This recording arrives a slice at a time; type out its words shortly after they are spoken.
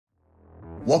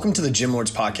Welcome to the Gym Lords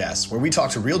Podcast, where we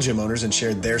talk to real gym owners and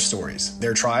share their stories,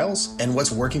 their trials, and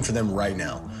what's working for them right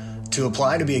now. To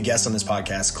apply to be a guest on this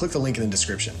podcast, click the link in the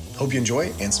description. Hope you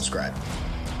enjoy and subscribe.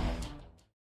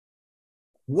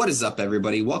 What is up,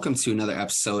 everybody? Welcome to another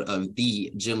episode of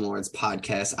the Gym Lords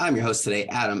Podcast. I'm your host today,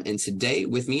 Adam, and today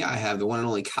with me I have the one and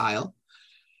only Kyle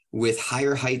with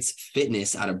Higher Heights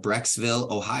Fitness out of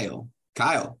Brecksville, Ohio.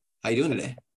 Kyle, how you doing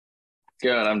today?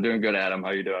 Good. I'm doing good, Adam.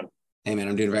 How you doing? Hey, man,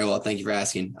 I'm doing very well. Thank you for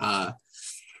asking.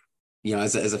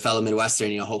 As a fellow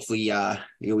Midwestern, hopefully,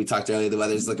 we talked earlier, the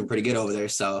weather's looking pretty good over there.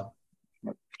 So,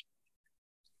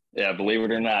 yeah, believe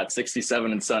it or not,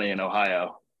 67 and sunny in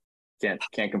Ohio.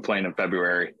 Can't complain in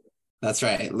February. That's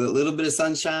right. A little bit of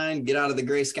sunshine, get out of the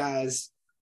gray skies.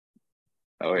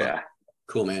 Oh, yeah.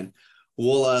 Cool, man.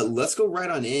 Well, let's go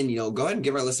right on in. Go ahead and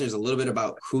give our listeners a little bit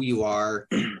about who you are,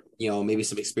 maybe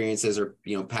some experiences or,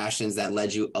 passions that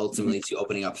led you ultimately to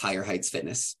opening up Higher Heights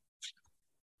Fitness.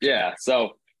 Yeah.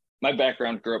 So my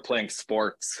background, grew up playing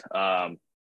sports. I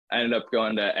ended up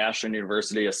going to Ashland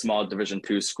University, a small Division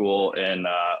II school in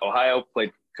Ohio,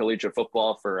 played collegiate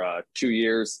football for 2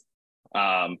 years.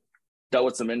 Dealt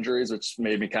with some injuries, which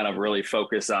made me kind of really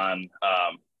focus on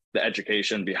the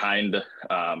education behind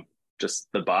just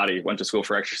the body. Went to school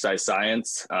for exercise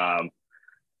science,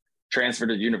 transferred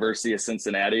to the University of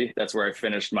Cincinnati. That's where I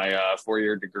finished my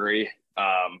 4-year degree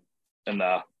in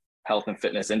the health and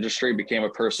fitness industry, became a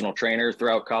personal trainer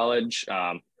throughout college.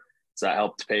 So that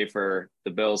helped pay for the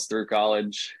bills through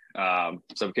college. So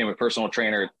I became a personal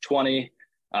trainer at 20,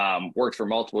 worked for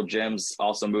multiple gyms,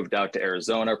 also moved out to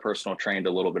Arizona, personal trained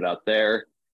a little bit out there.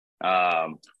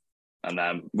 And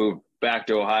then moved back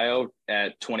to Ohio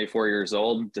at 24 years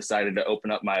old, decided to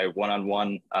open up my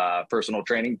one-on-one personal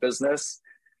training business.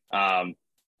 And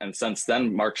since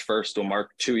then, March 1st will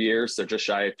mark 2 years. So just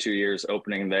shy of 2 years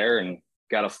opening there, and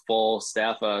got a full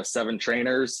staff of 7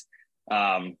 trainers,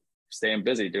 staying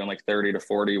busy, doing like 30 to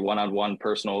 40 one-on-one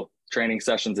personal training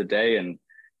sessions a day and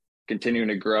continuing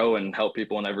to grow and help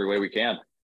people in every way we can.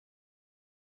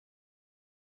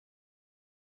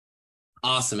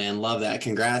 Awesome, man. Love that.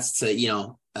 Congrats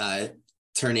to,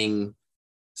 turning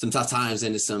some tough times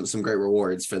into some great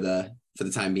rewards for the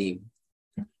time being.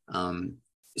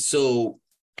 So,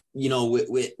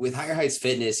 with Higher Heights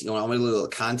Fitness, I want a little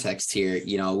context here.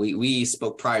 We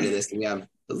spoke prior to this, and we have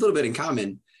a little bit in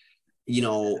common.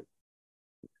 You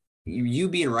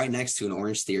being right next to an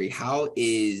Orange Theory, how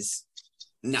is,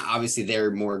 now obviously they're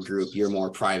more group, you're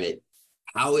more private.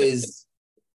 How is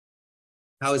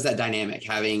that dynamic,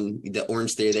 having the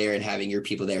Orange Theory there and having your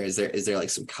people there? Is there like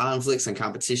some conflicts and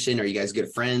competition? Are you guys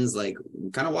good friends? Like,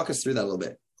 kind of walk us through that a little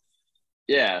bit.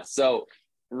 Yeah. So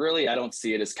really, I don't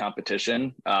see it as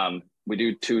competition. We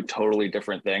do 2 totally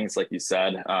different things. Like you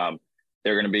said,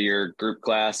 they're going to be your group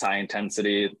class, high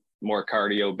intensity, more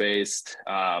cardio based.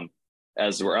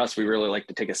 As we're us, we really like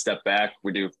to take a step back.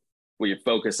 We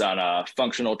focus on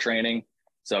functional training.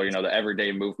 So, the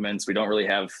everyday movements, we don't really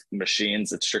have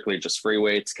machines. It's strictly just free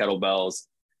weights, kettlebells,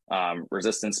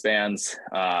 resistance bands.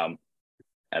 And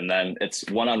then it's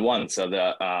one-on-one. So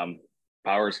the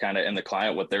power is kind of in the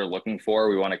client, what they're looking for.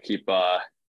 We want to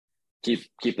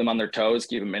keep them on their toes,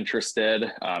 keep them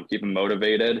interested, keep them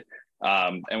motivated.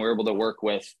 And we're able to work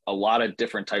with a lot of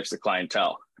different types of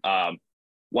clientele.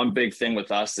 One big thing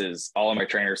with us is all of my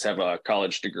trainers have a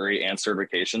college degree and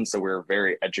certification. So we're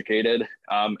very educated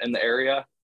in the area,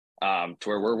 to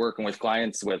where we're working with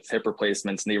clients with hip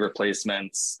replacements, knee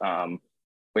replacements.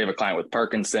 We have a client with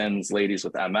Parkinson's, ladies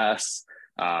with MS,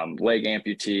 leg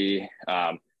amputee,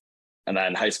 and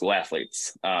then high school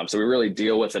athletes. So we really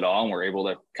deal with it all, and we're able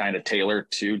to kind of tailor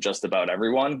to just about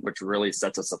everyone, which really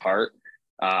sets us apart.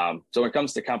 So when it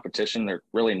comes to competition, they're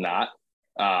really not.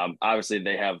 Obviously,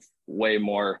 they have way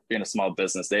more, being a small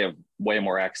business, they have way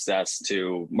more access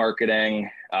to marketing,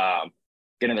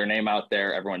 getting their name out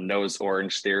there. Everyone knows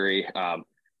Orange Theory. But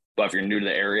if you're new to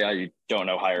the area, you don't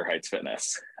know Higher Heights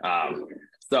Fitness.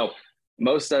 So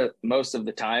most of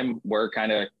the time, we're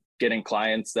kind of getting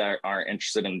clients that aren't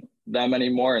interested in them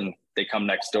anymore, and they come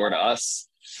next door to us,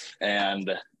 and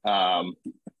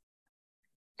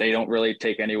they don't really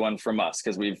take anyone from us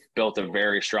because we've built a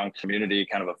very strong community,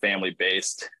 kind of a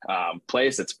family-based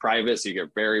place. It's private, so you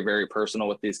get very, very personal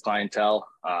with these clientele.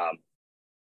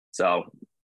 So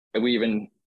we even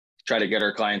try to get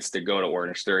our clients to go to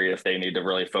Orange Theory if they need to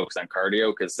really focus on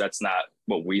cardio, because that's not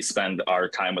what we spend our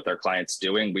time with our clients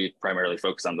doing. We primarily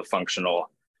focus on the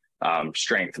functional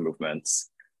strength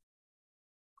movements.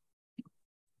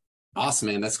 Awesome,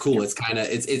 man. That's cool. It's kind of,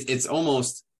 it's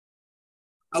almost,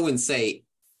 I wouldn't say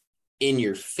in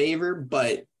your favor,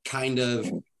 but kind of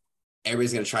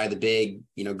everybody's going to try the big,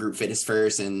 group fitness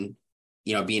first. And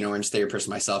being an Orange Theory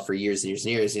person myself for years and years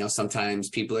and years, sometimes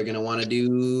people are going to want to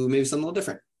do maybe something a little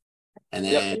different. And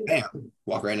then, bam,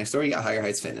 walk right next door, you got Higher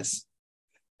Heights Fitness.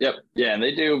 Yep. Yeah. And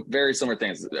they do very similar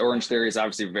things. Orange Theory is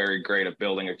obviously very great at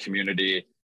building a community.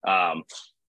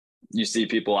 You see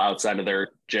people outside of their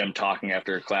gym talking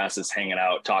after classes, hanging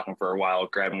out, talking for a while,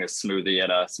 grabbing a smoothie at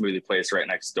a smoothie place right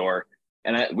next door.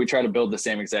 And we try to build the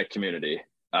same exact community.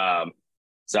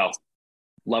 So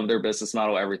love their business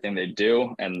model, everything they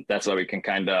do. And that's why we can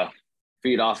kind of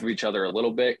feed off of each other a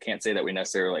little bit. Can't say that we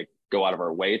necessarily go out of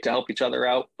our way to help each other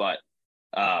out, but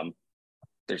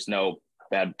there's no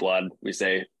bad blood. We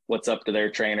say what's up to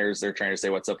their trainers say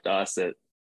what's up to us. The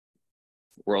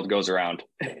world goes around.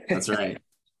 That's right.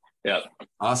 Yeah.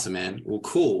 Awesome, man. Well,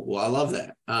 cool. Well, I love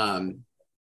that.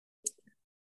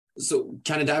 So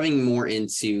kind of diving more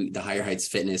into the Higher Heights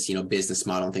Fitness, business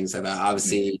model and things like that.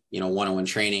 Obviously, one-on-one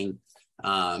training,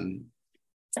 a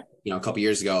couple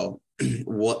years ago,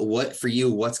 what for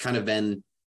you, what's kind of been,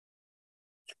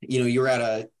 you were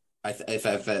at if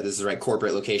this is the right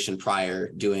corporate location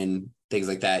prior doing things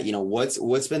like that,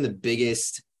 what's been the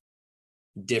biggest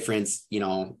difference,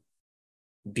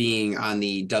 being on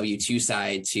the W-2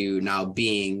 side to now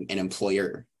being an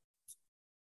employer?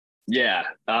 Yeah.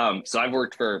 So I've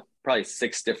worked for probably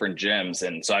 6 different gyms.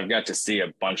 And so I've got to see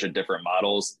a bunch of different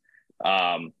models,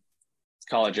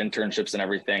 college internships and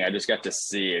everything. I just got to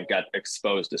see, it got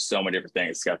exposed to so many different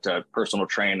things. Got to personal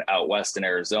train out West in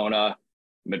Arizona,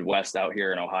 Midwest out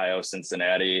here in Ohio,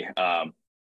 Cincinnati.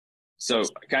 So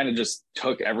I kind of just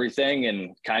took everything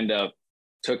I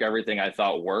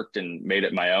thought worked and made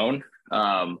it my own.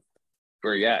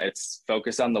 It's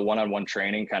focused on the one-on-one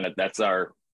training. That's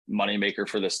our moneymaker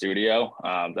for the studio.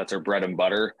 That's our bread and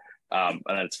butter. And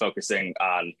then it's focusing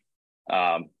on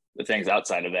the things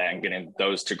outside of that and getting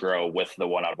those to grow with the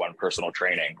one-on-one personal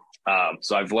training.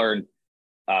 So I've learned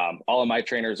all of my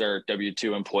trainers are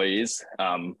W-2 employees.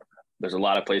 There's a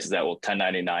lot of places that will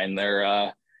 1099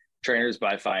 their trainers,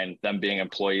 but I find them being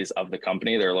employees of the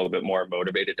company, they're a little bit more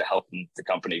motivated to help the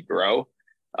company grow.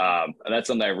 And that's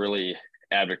something I really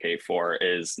advocate for,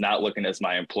 is not looking at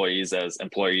my employees as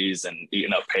employees and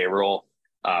eating up payroll.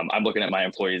 I'm looking at my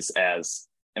employees as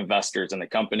investors in the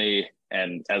company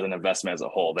and as an investment as a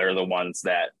whole. They're the ones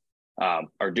that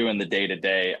are doing the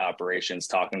day-to-day operations,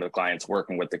 talking to the clients,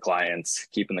 working with the clients,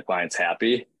 keeping the clients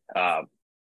happy.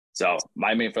 So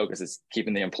my main focus is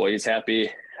keeping the employees happy.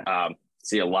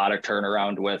 See a lot of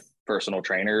turnaround with personal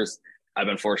trainers. I've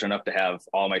been fortunate enough to have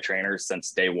all my trainers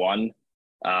since day one.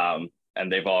 And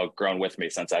they've all grown with me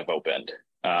since I've opened.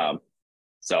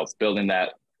 So building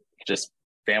that just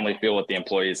family feel with the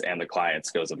employees and the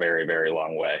clients goes a very, very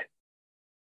long way.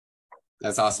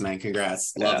 That's awesome, man.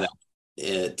 Congrats. Love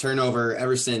that. Turnover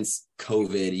ever since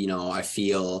COVID, I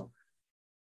feel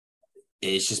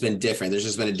it's just been different. There's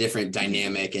just been a different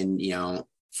dynamic, and,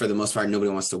 for the most part,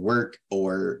 nobody wants to work,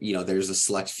 or, there's a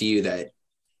select few that,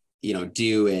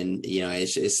 do. And,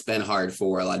 it's been hard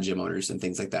for a lot of gym owners and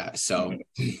things like that. So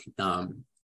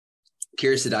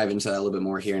curious to dive into that a little bit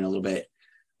more here in a little bit.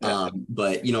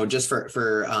 But, just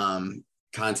for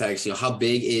context, how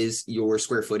big is your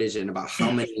square footage, and about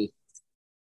how many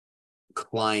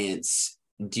clients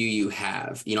do you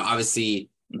have? Obviously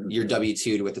you're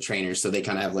W-2 with the trainers, so they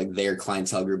kind of have like their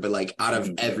clientele group, but like out of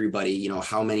everybody,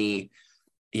 how many,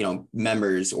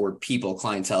 members or people,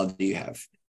 clientele do you have?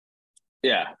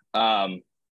 Yeah.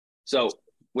 So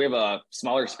we have a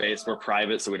smaller space. We're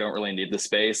private, so we don't really need the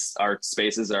space. Our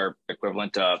spaces are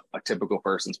equivalent to a typical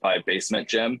person's probably basement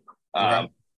gym. Okay.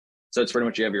 So it's pretty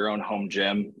much, you have your own home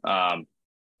gym.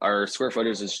 Our square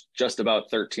footage is just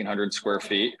about 1,300 square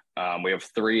feet. We have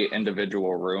 3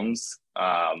 individual rooms.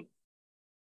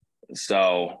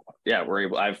 So yeah,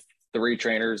 I have 3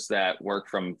 trainers that work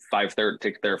from 5:30,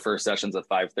 take their first sessions at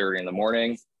 5:30 in the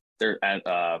morning. Their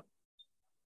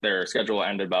schedule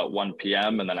ended about 1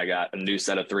 p.m. And then I got a new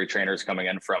set of 3 trainers coming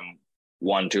in from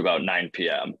 1 to about 9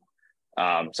 p.m.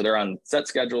 So they're on set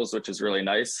schedules, which is really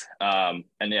nice.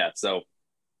 So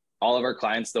all of our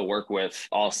clients, they'll work with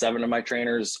all 7 of my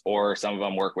trainers, or some of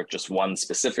them work with just one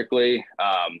specifically.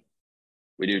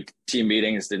 We do team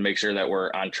meetings to make sure that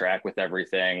we're on track with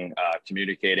everything,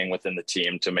 communicating within the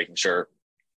team to making sure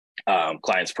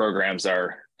clients' programs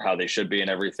are how they should be and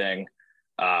everything.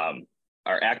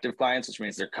 Our active clients, which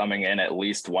means they're coming in at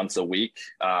least once a week.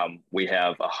 We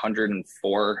have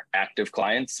 104 active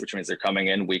clients, which means they're coming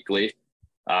in weekly.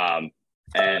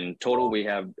 And total, we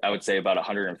have, I would say, about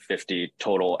 150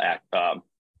 total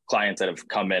clients that have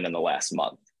come in the last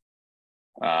month.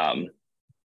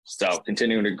 So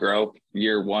continuing to grow.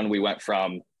 Year 1, we went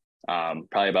from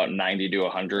probably about 90 to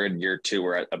 100. Year 2,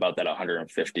 we're at about that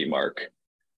 150 mark.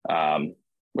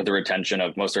 with the retention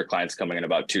of most of our clients coming in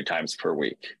about 2 times per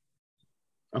week.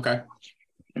 Okay.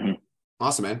 Mm-hmm.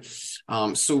 Awesome,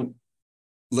 man. So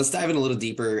let's dive in a little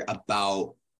deeper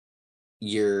about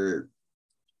your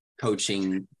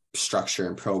coaching structure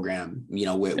and program,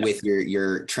 with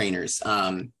your trainers.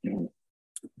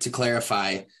 To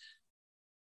clarify,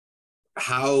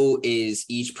 how is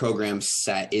each program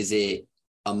set? Is it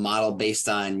a model based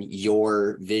on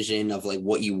your vision of like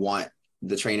what you want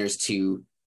the trainers to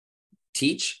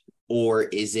teach, or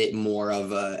is it more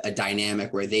of a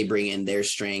dynamic where they bring in their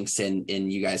strengths and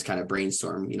you guys kind of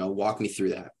brainstorm? Walk me through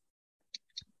that.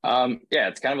 Yeah,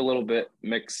 it's kind of a little bit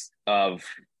mix of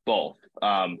both.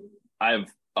 I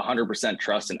have 100%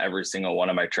 trust in every single one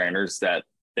of my trainers that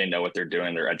they know what they're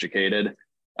doing. They're educated.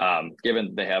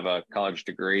 Given they have a college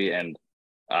degree and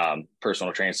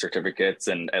personal training certificates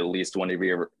and at least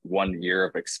 1 year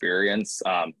of experience,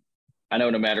 I know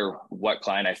no matter what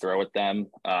client I throw at them,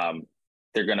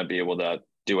 they're going to be able to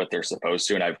do what they're supposed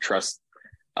to. And I have trust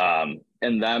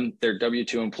in them. They're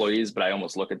W-2 employees, but I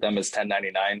almost look at them as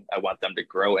 1099. I want them to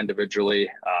grow individually.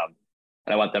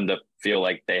 And I want them to feel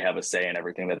like they have a say in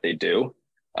everything that they do.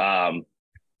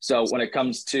 So when it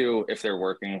comes to if they're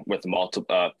working with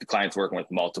the clients working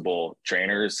with multiple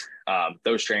trainers,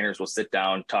 those trainers will sit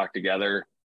down, talk together.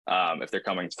 If they're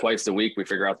coming twice a week, we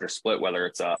figure out their split, whether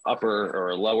it's a upper or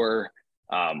a lower,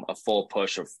 a full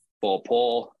push or full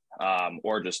pull,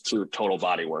 or just 2 total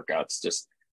body workouts, just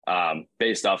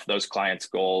based off those clients'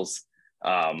 goals.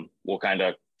 We'll kind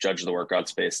of judge the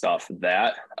workouts based off of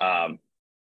that.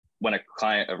 When a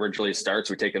client originally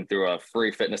starts, we take them through a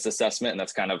free fitness assessment, and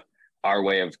that's kind of our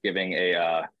way of giving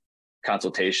a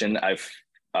consultation.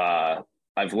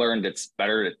 I've learned it's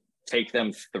better to take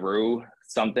them through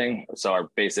something. So our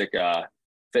basic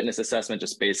fitness assessment,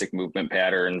 just basic movement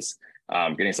patterns,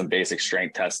 getting some basic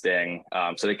strength testing.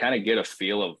 So they kind of get a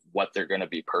feel of what they're going to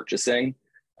be purchasing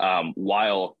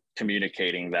while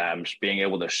communicating them, being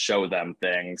able to show them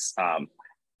things.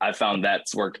 I found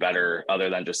that's worked better other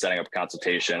than just setting up a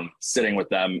consultation, sitting with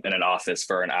them in an office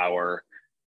for an hour,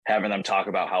 having them talk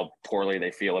about how poorly they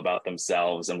feel about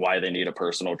themselves and why they need a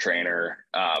personal trainer.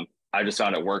 I just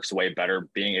found it works way better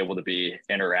being able to be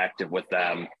interactive with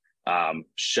them,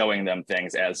 showing them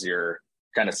things as you're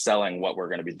kind of selling what we're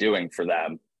going to be doing for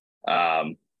them.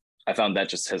 I found that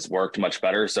just has worked much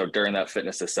better. So during that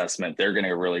fitness assessment, they're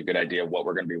getting a really good idea of what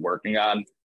we're going to be working on,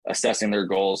 assessing their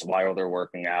goals while they're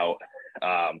working out.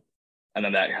 And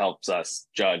then that helps us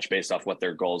judge based off what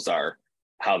their goals are,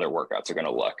 how their workouts are going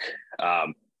to look.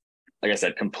 Like I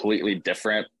said, completely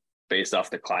different based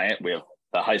off the client. We have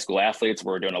the high school athletes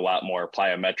where we're doing a lot more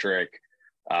plyometric,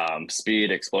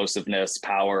 speed, explosiveness,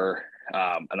 power.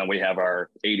 And then we have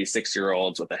our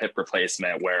 86-year-olds with a hip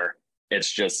replacement where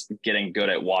it's just getting good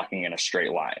at walking in a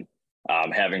straight line,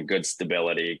 having good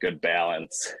stability, good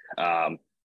balance,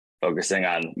 focusing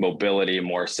on mobility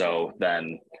more so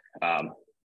than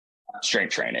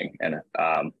strength training. And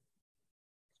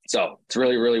so it's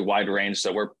really, really wide range.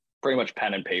 So we're pretty much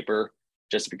pen and paper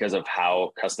just because of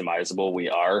how customizable we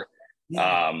are.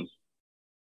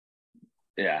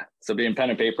 Yeah. So being pen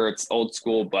and paper, it's old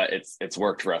school, but it's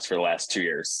worked for us for the last 2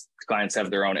 years. Clients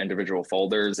have their own individual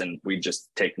folders and we just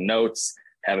take notes,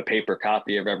 have a paper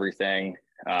copy of everything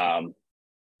to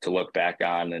look back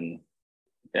on. And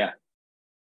yeah.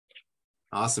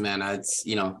 Awesome, man. It's,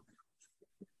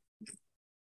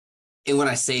 and when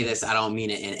I say this, I don't mean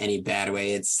it in any bad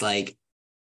way. It's like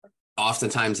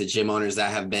oftentimes the gym owners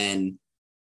that have been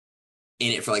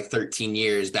in it for like 13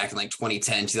 years, back in like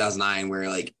 2010, 2009, where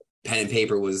like pen and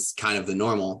paper was kind of the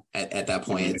normal at that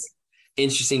point. Mm-hmm. It's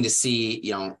interesting to see,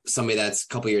 somebody that's a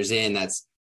couple years in that's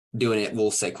doing it,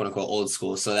 we'll say quote unquote old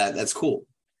school. So that's cool.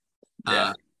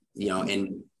 Yeah.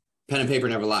 And pen and paper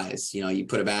never lies. You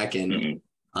put it back and mm-hmm.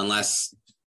 unless,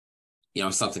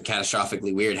 something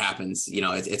catastrophically weird happens,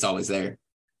 it's always there.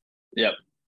 Yep.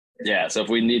 Yeah. So if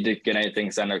we need to get anything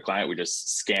sent to our client, we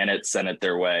just scan it, send it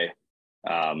their way.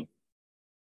 You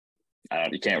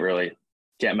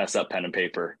can't mess up pen and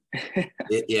paper.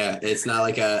 It's not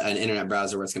like an internet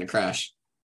browser where it's going to crash.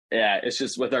 Yeah. It's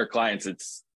just with our clients,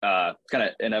 it's kind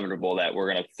of inevitable that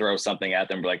we're going to throw something at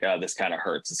them and be like, oh, this kind of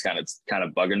hurts. It's kind of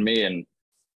bugging me. And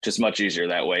just much easier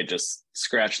that way. Just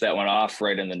scratch that one off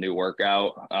right in the new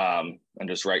workout and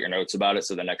just write your notes about it.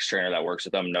 So the next trainer that works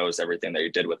with them knows everything that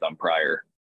you did with them prior.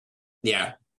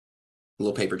 Yeah. A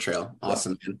little paper trail.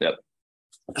 Awesome. Yep.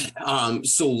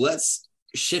 So let's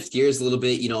shift gears a little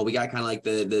bit. We got kind of like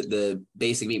the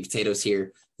basic meat and potatoes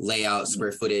here, layout,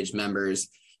 square footage, members,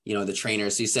 the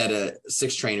trainers. So you said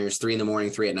 6 trainers, 3 in the morning,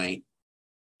 3 at night.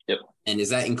 Yep. And is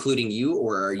that including you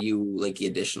or are you like the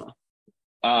additional?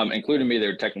 Including me, there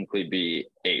would technically be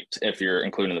 8 if you're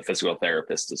including the physical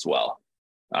therapist as well.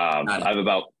 I have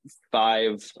about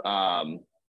 5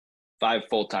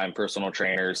 full-time personal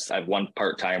trainers. I have 1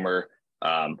 part-timer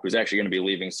who's actually going to be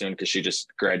leaving soon because she just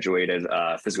graduated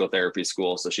physical therapy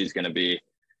school. So she's going to be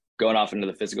going off into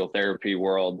the physical therapy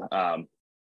world,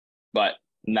 but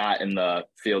not in the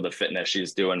field of fitness.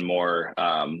 She's doing more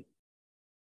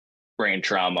brain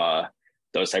trauma,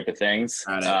 those type of things.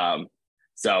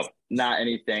 So not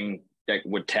anything that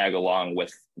would tag along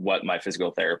with what my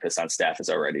physical therapist on staff is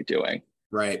already doing.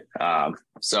 Right.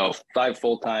 So 5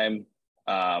 full-time,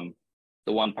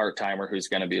 the 1 part-timer who's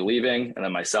going to be leaving, and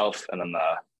then myself, and then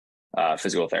the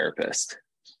physical therapist.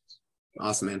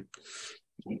 Awesome, man.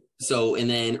 So, and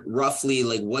then roughly,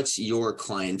 like, what's your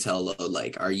clientele load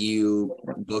like? Are you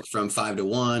booked from 5 to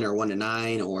 1 or 1 to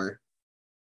 9 or?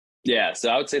 Yeah. So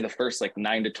I would say the first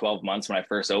 9 to 12 months when I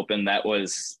first opened, that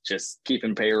was just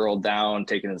keeping payroll down,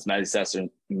 taking as many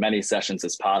sessions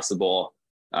as possible.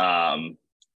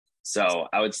 So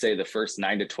I would say the first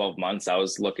 9 to 12 months, I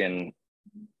was looking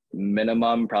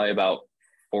minimum probably about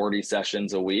 40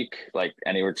 sessions a week, like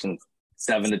anywhere from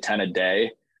 7 to 10 a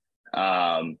day.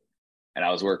 And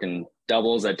I was working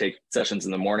doubles. I'd take sessions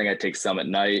in the morning. I'd take some at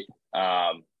night.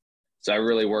 So I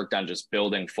really worked on just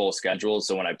building full schedules.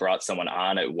 So when I brought someone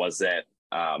on, it wasn't,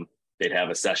 they'd have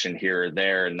a session here or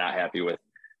there and not happy with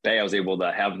pay. I was able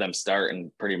to have them start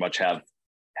and pretty much have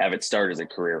it start as a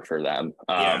career for them.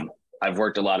 I've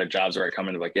worked a lot of jobs where I come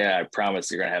in like, yeah, I promise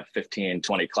you're going to have 15,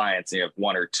 20 clients and you have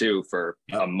 1 or 2 for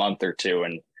a month or 2.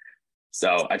 And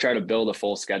so I try to build a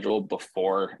full schedule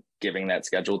before giving that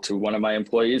schedule to one of my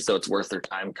employees. So it's worth their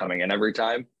time coming in every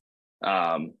time.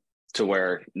 To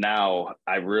where now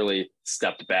I really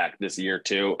stepped back this year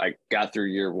too. I got through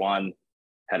year 1,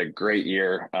 had a great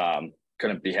year.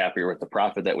 Couldn't be happier with the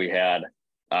profit that we had,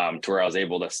 to where I was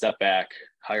able to step back,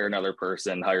 hire another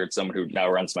person, hired someone who now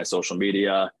runs my social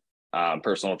media,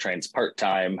 personal trains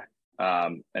part-time,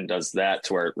 and does that,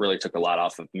 to where it really took a lot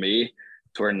off of me,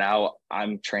 to where now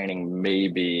I'm training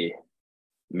maybe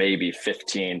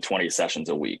 15, 20 sessions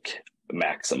a week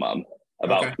maximum,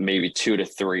 about maybe 2 to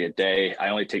 3 a day. I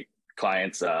only take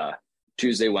clients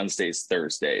Tuesday, Wednesdays,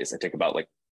 Thursdays. I take about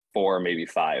 4, maybe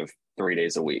 5, 3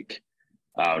 days a week,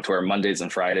 to where Mondays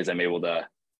and Fridays I'm able to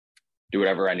do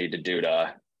whatever I need to do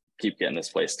to keep getting this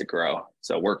place to grow.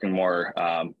 So working more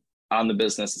on the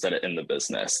business instead of in the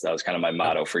business. That was kind of my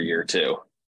motto for year 2.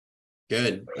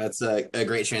 Good. That's a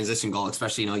great transition goal,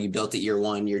 especially, you built it year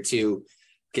 1, year 2,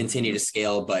 continue to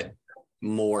scale, but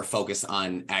more focus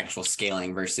on actual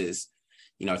scaling versus,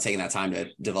 taking that time to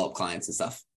develop clients and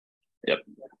stuff. Yep.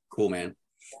 Cool, man.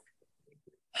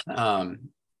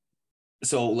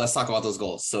 So let's talk about those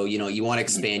goals. So, you want to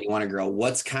expand, you want to grow.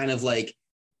 What's kind of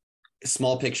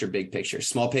small picture, big picture?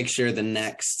 Small picture, the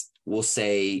next, we'll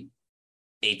say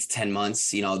 8 to 10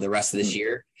 months, the rest of this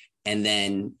year. And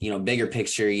then, bigger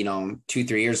picture, 2-3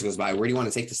 years goes by. Where do you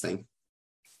want to take this thing?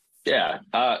 Yeah.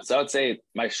 So I would say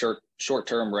my short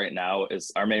term right now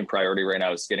is our main priority right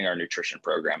now is getting our nutrition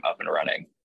program up and running.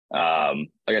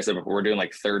 Like I said, we're doing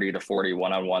 30 to 40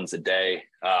 one-on-ones a day,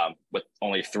 with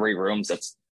only 3 rooms.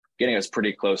 That's getting us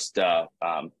pretty close to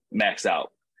max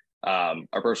out.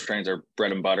 Our personal trainers are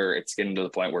bread and butter. It's getting to the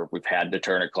point where we've had to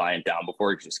turn a client down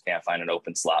before. You just can't find an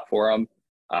open slot for them.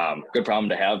 Good problem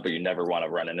to have, but you never want to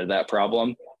run into that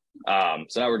problem.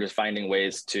 So now we're just finding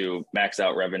ways to max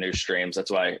out revenue streams.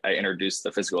 That's why I introduced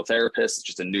the physical therapist. It's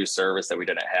just a new service that we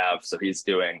didn't have. So he's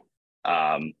doing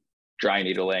dry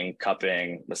needling,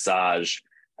 cupping, massage,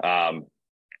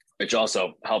 which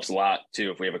also helps a lot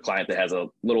too. If we have a client that has a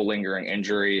little lingering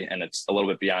injury and it's a little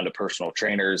bit beyond a personal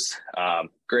trainer's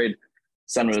grade,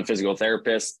 send them to the physical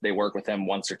therapist. They work with him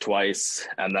once or twice,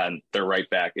 and then they're right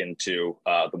back into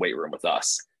the weight room with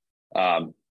us.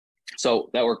 So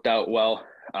that worked out well.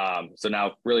 So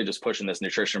now really just pushing this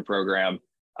nutrition program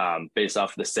based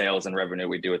off the sales and revenue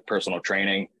we do with personal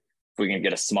training. If we can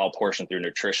get a small portion through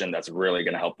nutrition, that's really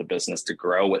going to help the business to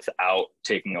grow without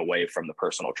taking away from the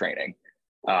personal training.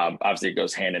 Obviously, it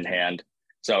goes hand in hand.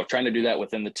 So trying to do that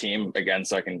within the team, again,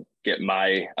 so I can get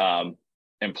my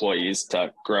employees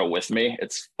to grow with me.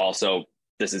 It's also,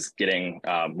 this is getting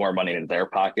more money in their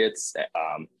pockets,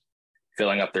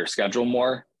 filling up their schedule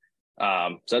more.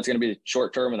 So that's going to be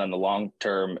short term. And then the long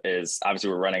term is obviously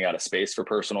we're running out of space for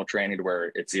personal training, to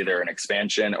where it's either an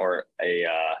expansion or a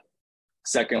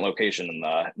second location in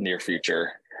the near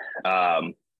future.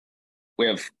 We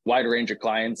have wide range of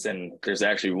clients, and there's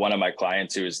actually one of my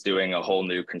clients who is doing a whole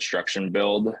new construction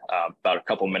build about a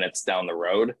couple minutes down the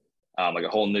road, like a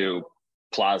whole new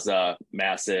plaza,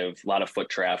 massive, a lot of foot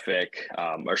traffic.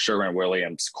 Our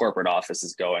Sherwin-Williams corporate office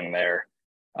is going there.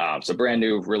 So brand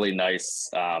new, really nice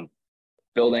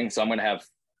building. So I'm going to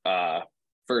have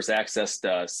first access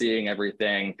to seeing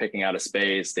everything, picking out a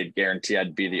space. They'd guarantee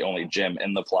I'd be the only gym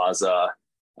in the plaza.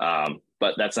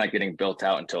 But that's not getting built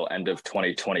out until end of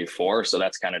 2024. So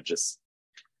that's kind of just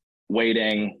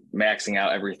waiting, maxing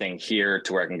out everything here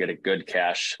to where I can get a good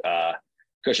cash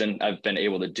cushion. I've been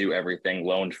able to do everything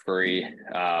loan free,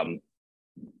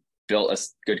 built a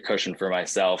good cushion for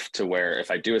myself to where if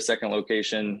I do a second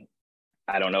location,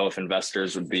 I don't know if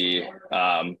investors would be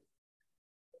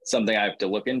something I have to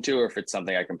look into, or if it's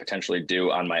something I can potentially do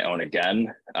on my own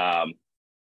again.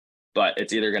 But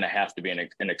it's either going to have to be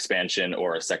an expansion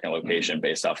or a second location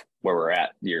based off where we're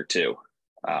at year 2,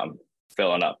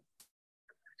 filling up.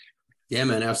 Yeah,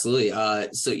 man, absolutely.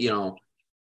 So,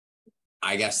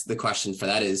 I guess the question for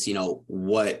that is,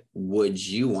 what would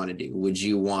you want to do? Would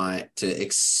you want to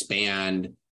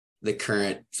expand the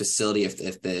current facility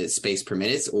if the space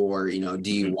permits, or,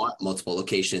 do you want multiple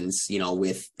locations,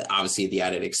 with obviously the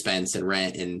added expense and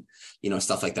rent and,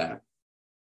 stuff like that?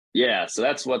 Yeah. So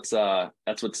that's what's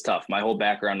tough. My whole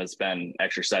background has been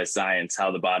exercise science, how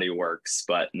the body works,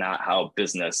 but not how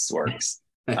business works.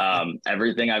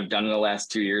 Everything I've done in the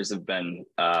last 2 years have been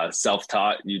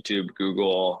self-taught, YouTube,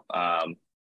 Google,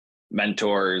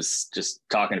 mentors, just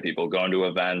talking to people, going to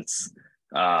events,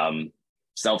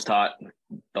 self-taught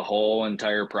the whole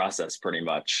entire process pretty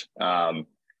much. The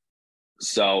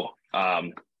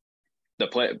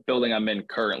building I'm in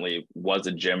currently was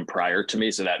a gym prior to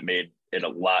me, so that made it a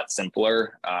lot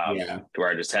simpler to where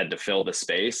I just had to fill the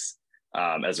space.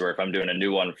 As where if I'm doing a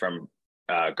new one from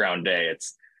ground day,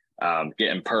 it's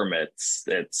getting permits,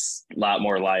 it's a lot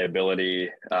more liability,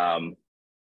 a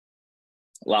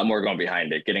lot more going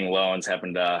behind it, getting loans,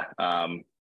 having to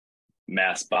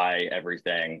mass buy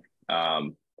everything,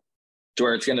 to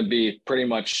where it's going to be pretty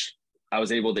much, I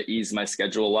was able to ease my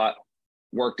schedule a lot,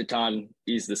 worked a ton,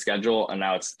 ease the schedule. And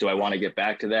now it's, do I want to get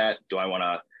back to that? Do I want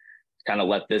to kind of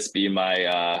let this be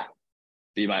my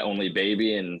only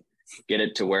baby and get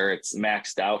it to where it's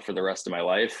maxed out for the rest of my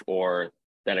life, or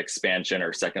that expansion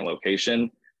or second location?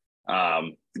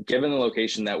 Given the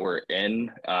location that we're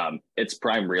in, it's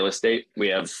prime real estate. We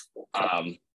have,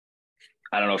 I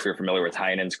don't know if you're familiar with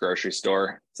Heinen's grocery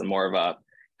store. It's more of a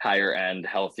higher end,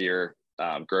 healthier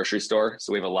grocery store.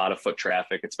 So we have a lot of foot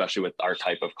traffic, especially with our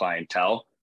type of clientele.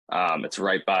 It's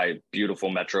right by beautiful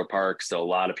metro park. So a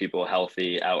lot of people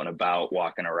healthy, out and about,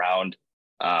 walking around,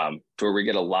 to where we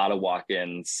get a lot of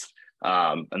walk-ins.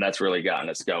 And that's really gotten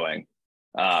us going,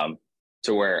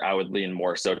 to where I would lean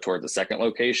more so toward the second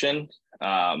location.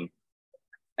 And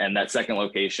that second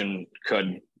location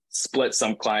could split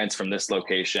some clients from this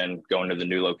location, going to the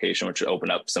new location, which would open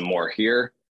up some more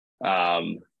here.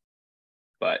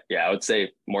 But yeah, I would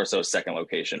say more so second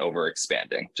location over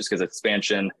expanding, just because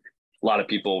expansion, a lot of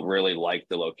people really like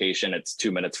the location. It's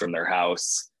 2 minutes from their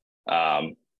house,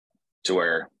 to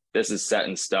where this is set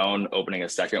in stone. Opening a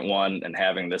second one and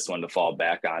having this one to fall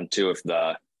back onto if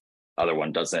the other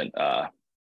one doesn't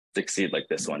succeed like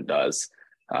this one does,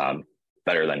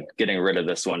 better than getting rid of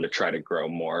this one to try to grow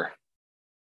more.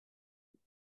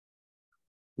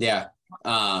 Yeah.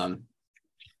 No,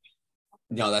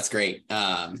 that's great.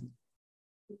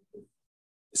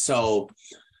 So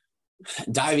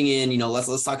diving in,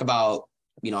 let's talk about,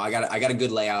 I got a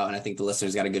good layout, and I think the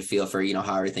listeners got a good feel for,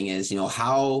 how everything is,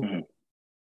 how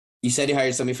you said you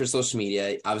hired somebody for social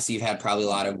media. Obviously you've had probably a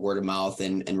lot of word of mouth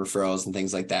and referrals and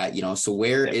things like that, so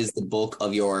where is the bulk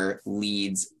of your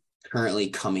leads currently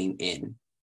coming in?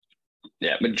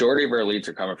 Yeah. Majority of our leads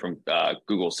are coming from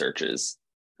Google searches.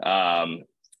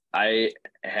 I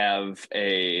have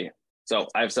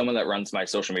someone that runs my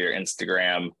social media,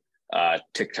 Instagram,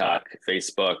 TikTok,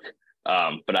 Facebook.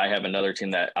 But I have another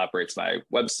team that operates my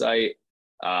website.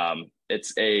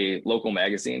 It's a local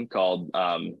magazine called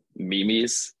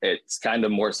Mimi's. It's kind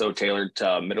of more so tailored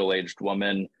to middle-aged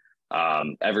women.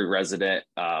 Every resident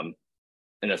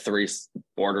in the 3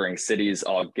 bordering cities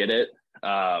all get it.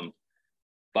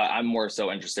 But I'm more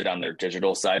so interested on their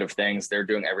digital side of things. They're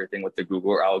doing everything with the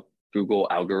Google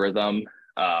algorithm,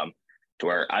 to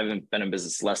where I've been in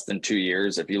business less than 2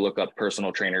 years. If you look up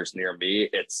personal trainers near me,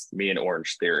 it's me and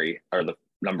Orange Theory are the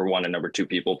number 1 and number 2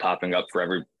 people popping up for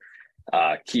every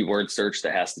keyword search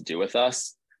that has to do with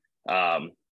us.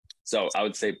 So I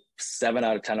would say 7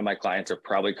 out of 10 of my clients are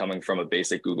probably coming from a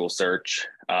basic Google search.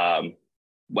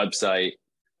 Website,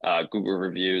 Google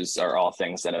reviews are all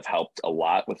things that have helped a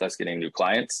lot with us getting new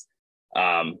clients.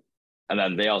 And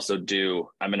then they also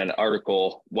I'm in an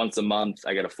article once a month.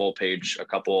 I get a full page a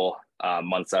couple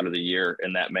months out of the year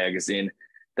in that magazine.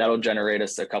 That'll generate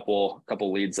us a couple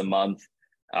leads a month.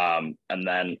 And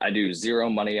then I do zero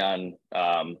money on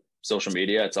social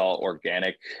media. It's all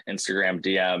organic, Instagram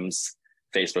DMs,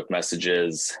 Facebook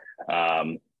messages,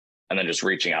 and then just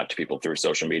reaching out to people through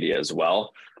social media as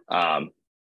well.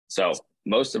 So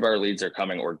most of our leads are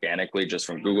coming organically just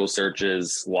from Google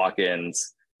searches,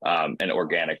 walk-ins, and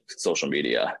organic social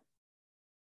media.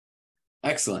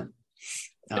 Excellent.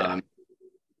 Yeah.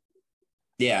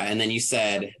 And then you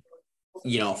said,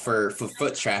 for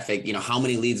foot traffic, how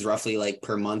many leads roughly like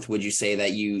per month would you say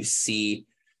that you see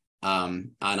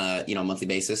on a, monthly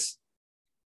basis?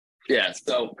 Yeah.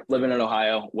 So living in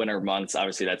Ohio, winter months,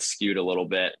 obviously that's skewed a little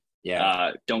bit.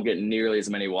 Yeah. Don't get nearly as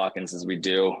many walk-ins as we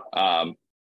do.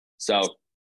 So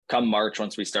come March,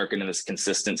 once we start getting this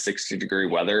consistent 60-degree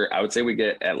weather, I would say we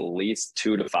get at least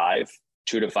 2 to 5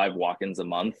 walk-ins a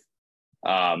month.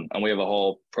 And we have a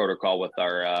whole protocol with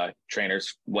our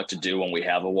trainers, what to do when we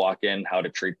have a walk-in, how to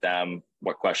treat them,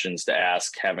 what questions to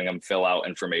ask, having them fill out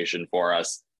information for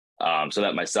us. So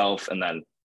that myself, and then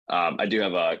I do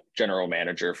have a general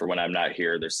manager for when I'm not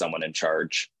here, there's someone in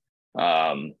charge.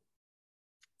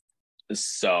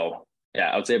 So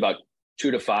yeah, I would say about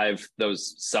 2 to 5.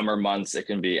 Those summer months, it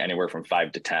can be anywhere from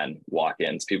 5 to 10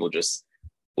 walk-ins. People just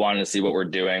wanting to see what we're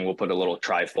doing. We'll put a little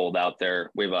trifold out there.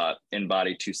 We have a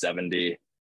InBody 270.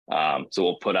 So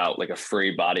we'll put out like a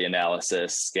free body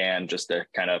analysis scan just to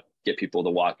kind of get people to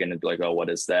walk in and be like, oh, what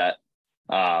is that?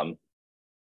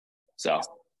 So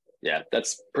yeah,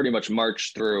 that's pretty much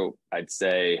March through, I'd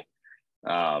say,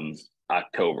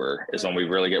 October is when we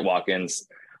really get walk-ins.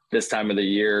 This time of the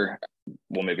year,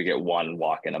 we'll maybe get 1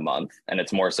 walk-in a month. And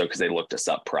it's more so because they looked us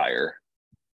up prior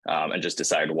and just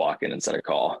decided to walk in instead of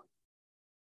call.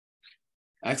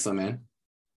 Excellent, man.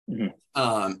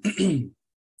 Mm-hmm.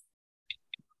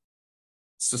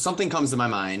 So something comes to my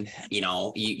mind,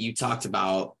 you talked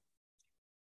about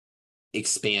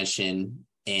expansion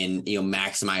and,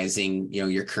 maximizing,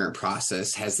 your current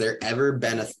process. Has there ever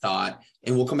been a thought,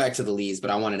 and we'll come back to the leads, but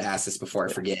I wanted to ask this before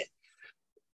I forget.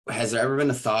 Has there ever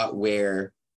been a thought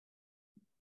where,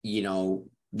 the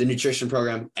nutrition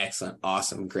program, excellent,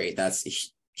 awesome, great. That's a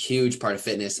huge part of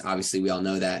fitness. Obviously, we all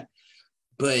know that.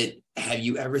 But have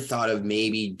you ever thought of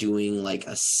maybe doing like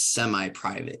a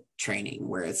semi-private training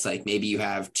where it's like maybe you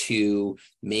have 2,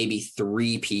 maybe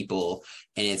 3 people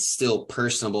and it's still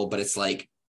personable, but it's like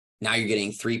now you're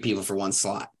getting 3 people for 1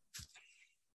 slot?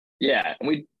 Yeah, and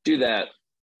we do that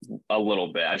a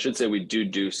little bit. I should say we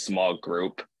do small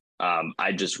group.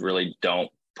 I just really don't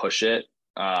push it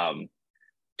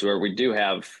to where we do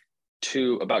have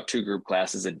about 2 group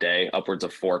classes a day, upwards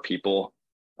of 4 people.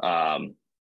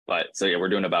 But so yeah, we're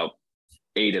doing about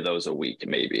 8 of those a week,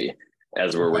 maybe,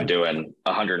 as where we're doing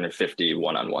 150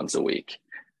 one-on-ones a week.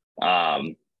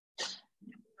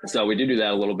 So we do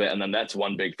that a little bit. And then that's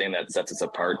one big thing that sets us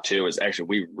apart too, is actually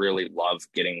we really love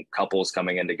getting couples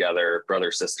coming in together,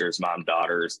 brothers, sisters, mom,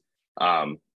 daughters,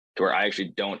 to where I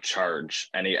actually don't charge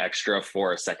any extra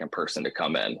for a second person to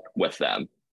come in with them.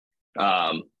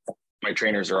 My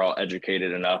trainers are all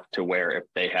educated enough to where if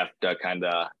they have to kind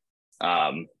of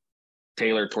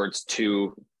tailor towards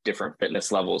 2 different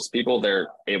fitness levels people, they're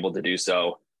able to do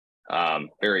so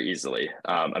very easily.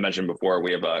 I mentioned before,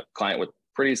 we have a client with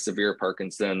pretty severe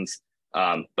Parkinson's,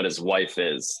 but his wife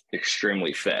is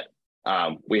extremely fit.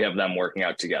 We have them working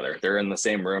out together. They're in the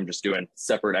same room, just doing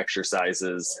separate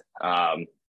exercises,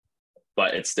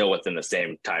 but it's still within the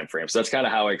same time frame. So that's kind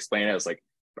of how I explain it. It's like,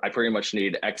 I pretty much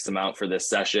need X amount for this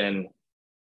session,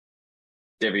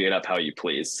 divvy it up how you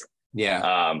please.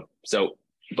 Yeah.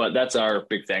 But that's our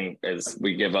big thing, is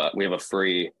we have a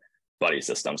free buddy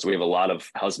system. So we have a lot of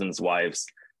husbands, wives.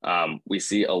 We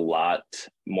see a lot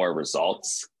more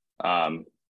results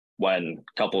when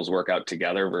couples work out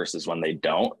together versus when they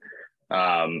don't.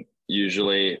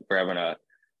 Usually we're having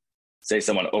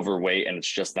someone overweight and it's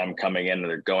just them coming in and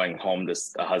they're going home to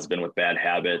a husband with bad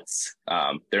habits.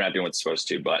 They're not doing what's supposed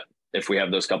to, but if we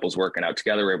have those couples working out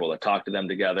together, we're able to talk to them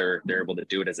together. They're able to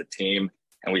do it as a team.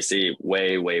 And we see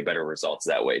way, way better results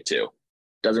that way too.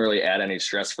 Doesn't really add any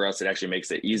stress for us. It actually makes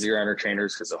it easier on our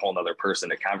trainers because a whole nother person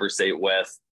to conversate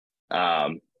with,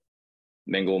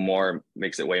 mingle more,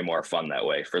 makes it way more fun that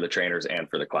way for the trainers and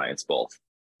for the clients both.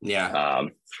 Yeah.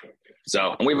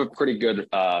 And we have a pretty good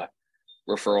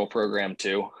referral program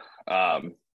too,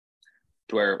 to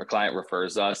where a client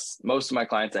refers us. Most of my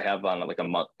clients I have on like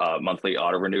a monthly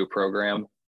auto renew program.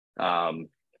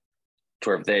 To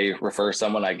where if they refer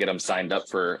someone, I get them signed up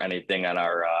for anything on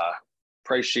our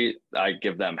price sheet. I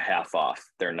give them half off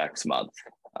their next month,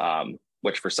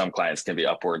 which for some clients can be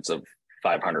upwards of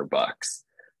 $500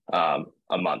 a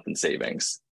month in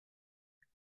savings.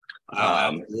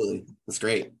 Absolutely. That's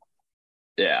great.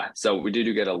 Yeah. So we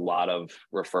do get a lot of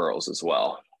referrals as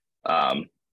well. And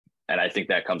I think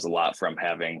that comes a lot from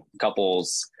having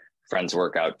couples, friends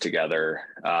work out together.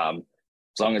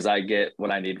 As long as I get what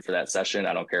I need for that session,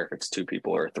 I don't care if it's 2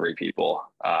 people or 3 people.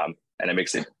 And it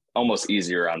makes it almost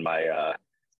easier on my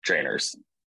trainers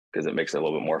because it makes it a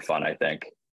little bit more fun, I think.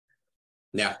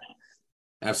 Yeah,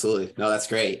 absolutely. No, that's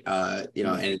great.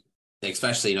 And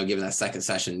especially, given that second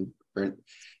session or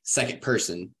second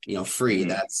person, free,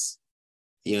 that's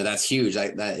huge.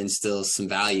 That instills some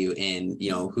value in,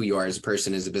 who you are as a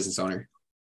person, as a business owner.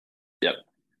 Yep.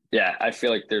 Yeah. I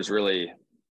feel like there's really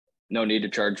no need to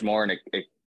charge more, and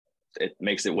it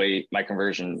makes it my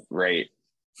conversion rate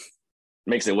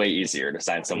makes it way easier to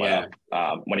sign someone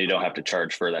up when you don't have to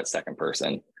charge for that second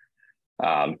person.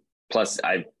 Plus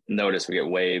I've noticed we get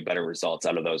way better results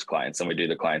out of those clients than we do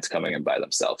the clients coming in by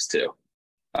themselves too.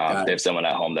 They have someone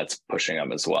at home that's pushing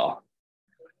them as well.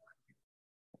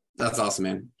 That's awesome,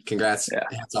 man. Congrats. Yeah.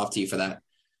 Hats off to you for that.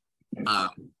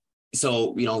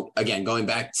 So, again, going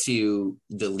back to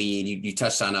the lead, you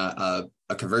touched on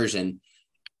a conversion,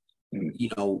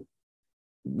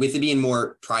 with it being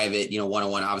more private,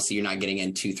 one-on-one, obviously you're not getting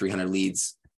in 200-300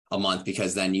 leads a month,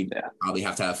 because then you probably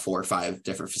have to have 4 or 5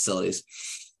 different facilities.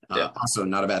 Also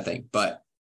not a bad thing, but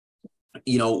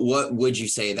what would you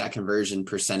say that conversion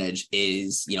percentage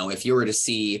is? If you were to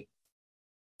see,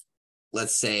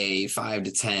 let's say 5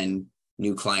 to 10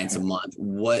 new clients a month,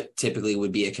 what typically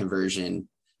would be a conversion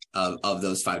of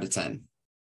those 5 to 10?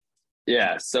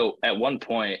 Yeah. So at one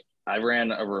point I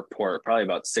ran a report probably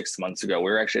about 6 months ago. We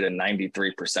were actually at a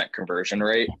 93% conversion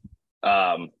rate.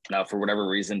 Now, for whatever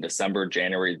reason, December,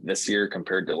 January this year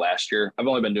compared to last year, I've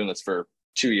only been doing this for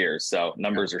 2 years. So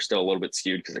numbers are still a little bit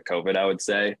skewed because of COVID, I would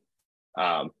say.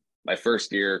 My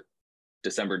first year,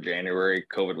 December, January,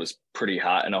 COVID was pretty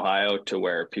hot in Ohio to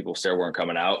where people still weren't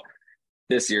coming out.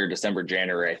 This year, December,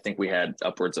 January, I think we had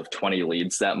upwards of 20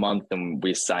 leads that month, and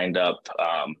we signed up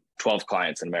 12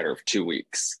 clients in a matter of 2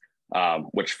 weeks,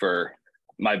 which for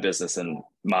my business and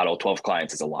model, 12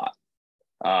 clients is a lot.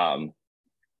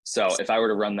 So if I were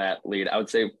to run that lead, I would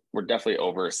say we're definitely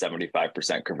over a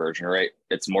 75% conversion rate.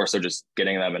 It's more so just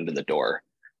getting them into the door.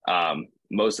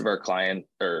 Most of our client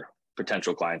or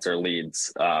potential clients or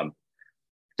leads,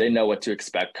 they know what to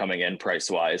expect coming in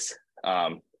price-wise.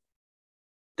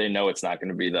 They know it's not going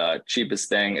to be the cheapest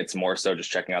thing. It's more so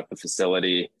just checking out the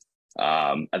facility.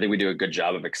 I think we do a good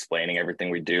job of explaining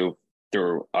everything we do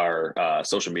through our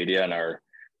social media and our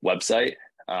website.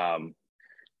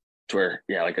 To where,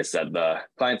 like I said, the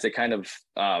clients, they kind of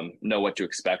know what to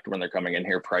expect when they're coming in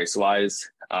here price-wise,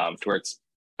 to where it's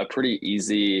a pretty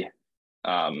easy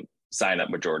sign-up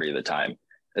majority of the time,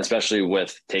 especially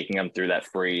with taking them through that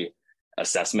free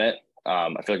assessment. I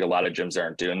feel like a lot of gyms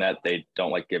aren't doing that. They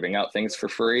don't like giving out things for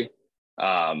free.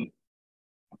 But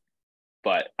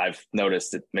I've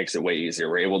noticed it makes it way easier.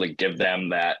 We're able to give them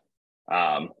that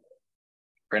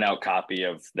printout copy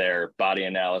of their body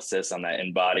analysis on that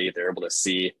InBody. They're able to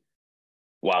see,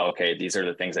 wow, okay, these are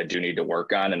the things I do need to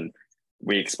work on. And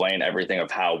we explain everything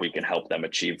of how we can help them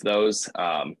achieve those,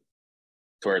 to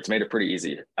where it's made it pretty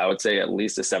easy. I would say at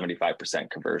least a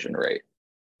 75% conversion rate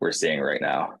we're seeing right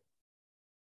now.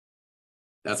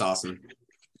 That's awesome.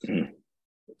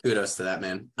 Kudos to that,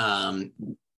 man.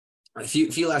 A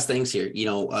few last things here.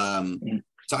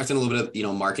 Talked in a little bit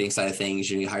of, marketing side of things.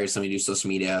 You hired somebody to do social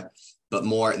media, but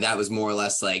that was more or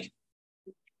less like,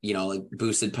 like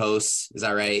boosted posts. Is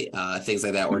that right? Things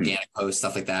like that, organic posts,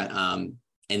 stuff like that.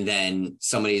 And then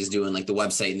somebody is doing like the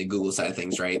website and the Google side of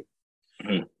things, right?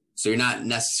 So you're not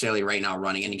necessarily right now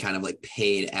running any kind of like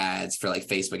paid ads for like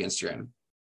Facebook, Instagram.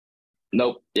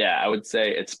 Nope. Yeah, I would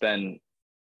say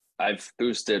I've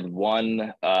boosted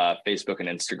one Facebook and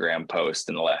Instagram post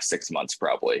in the last 6 months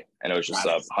probably. And it was just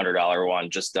a $100 one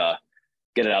just to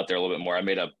get it out there a little bit more. I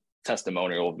made a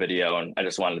testimonial video and I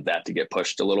just wanted that to get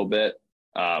pushed a little bit.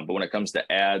 But when it comes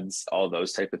to ads, all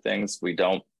those type of things, we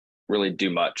don't really do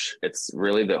much. It's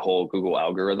really the whole Google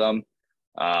algorithm.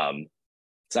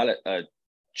 It's not a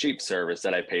cheap service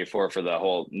that I pay for the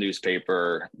whole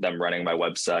newspaper, them running my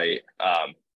website,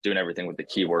 doing everything with the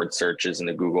keyword searches and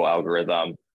the Google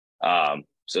algorithm.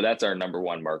 So that's our number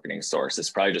one marketing source. It's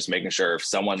probably just making sure if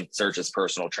someone searches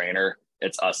personal trainer,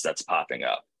 it's us that's popping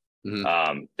up.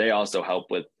 They also help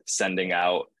with sending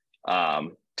out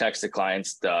text to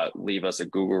clients to leave us a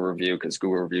Google review, because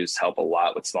Google reviews help a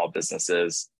lot with small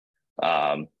businesses.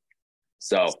 And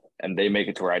they make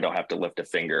it to where I don't have to lift a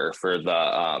finger for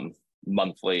the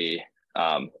monthly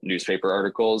newspaper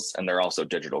articles, and they're also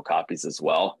digital copies as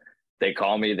well. They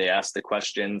call me, they ask the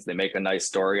questions, they make a nice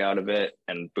story out of it,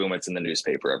 and boom, it's in the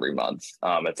newspaper every month.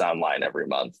 It's online every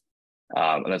month.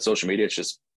 And then social media, it's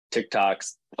just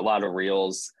TikToks, a lot of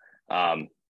reels,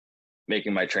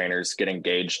 making my trainers get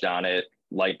engaged on it,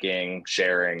 liking,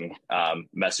 sharing,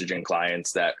 messaging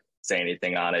clients that say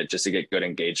anything on it, just to get good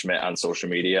engagement on social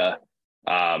media.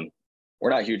 We're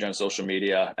not huge on social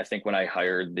media. I think when I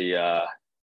hired the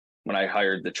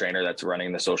trainer that's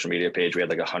running the social media page, we had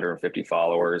like 150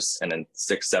 followers, and in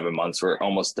 6-7 months, we're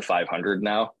almost to 500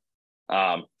 now.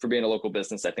 For being a local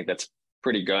business, I think that's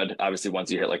pretty good. Obviously,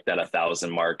 once you hit like that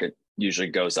 1,000 mark, it usually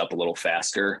goes up a little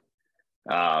faster.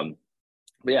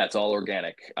 But yeah, it's all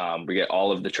organic. We get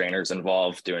all of the trainers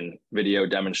involved doing video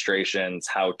demonstrations,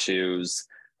 how-tos,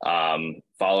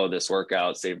 follow this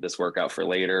workout, save this workout for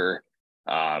later,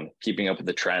 keeping up with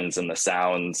the trends and the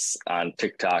sounds on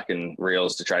TikTok and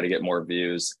Reels to try to get more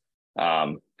views.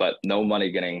 But no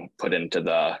money getting put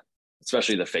into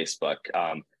especially the Facebook.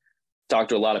 Talked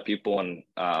to a lot of people, and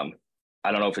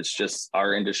I don't know if it's just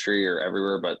our industry or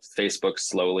everywhere, but Facebook's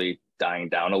slowly dying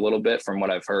down a little bit from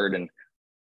what I've heard. And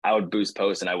I would boost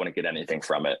posts and I wouldn't get anything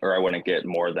from it, or I wouldn't get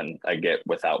more than I get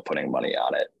without putting money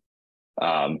on it.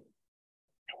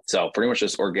 So pretty much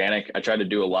just organic. I try to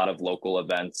do a lot of local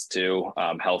events too,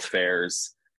 health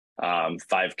fairs,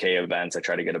 5K events. I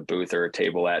try to get a booth or a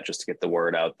table at just to get the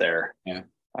word out there. Yeah.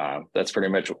 That's pretty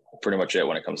much it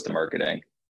when it comes to marketing.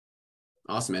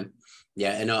 Awesome, man.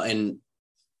 Yeah. And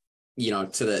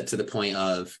to the point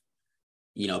of,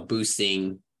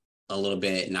 boosting a little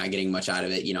bit, not getting much out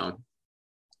of it,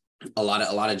 a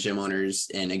lot of gym owners,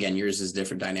 and again, yours is a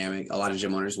different dynamic. A lot of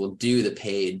gym owners will do the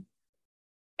paid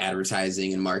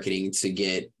advertising and marketing to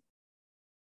get,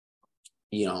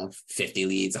 50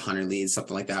 leads, 100 leads,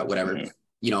 something like that, whatever.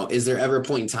 Mm-hmm. Is there ever a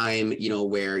point in time,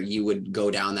 where you would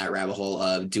go down that rabbit hole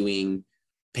of doing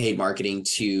paid marketing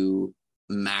to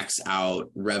max out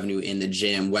revenue in the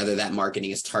gym, whether that marketing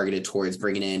is targeted towards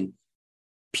bringing in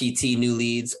PT new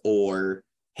leads or,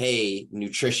 hey,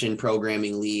 nutrition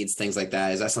programming leads, things like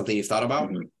that? Is that something you've thought about?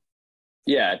 Mm-hmm.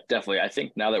 Yeah, definitely. I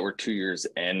think now that we're 2 years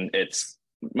in, it's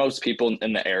most people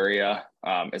in the area.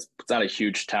 It's not a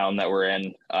huge town that we're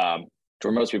in.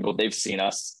 For most people, they've seen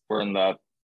us. We're in the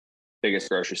biggest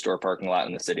grocery store parking lot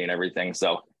in the city and everything.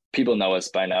 So people know us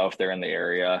by now if they're in the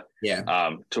area.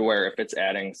 Yeah. To where if it's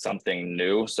adding something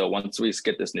new. So once we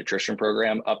get this nutrition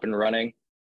program up and running,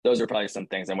 those are probably some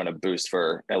things I'm going to boost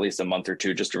for at least a month or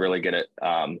two, just to really get it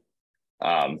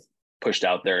pushed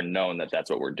out there and known that that's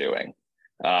what we're doing.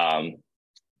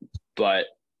 But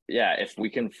yeah, if we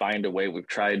can find a way, we've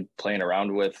tried playing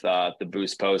around with the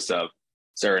boost posts of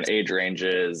certain age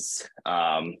ranges,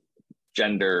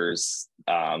 genders.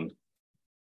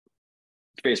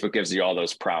 Facebook gives you all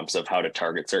those prompts of how to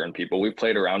target certain people. We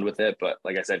played around with it, but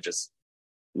like I said, just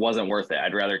wasn't worth it.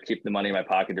 I'd rather keep the money in my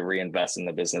pocket to reinvest in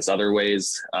the business other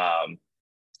ways,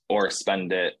 or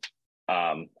spend it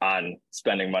on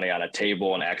spending money on a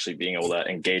table and actually being able to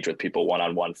engage with people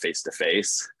one-on-one,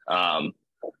 face-to-face.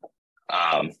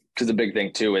 Because the big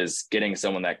thing too is getting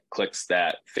someone that clicks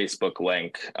that Facebook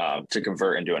link to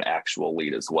convert into an actual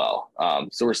lead as well.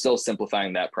 So we're still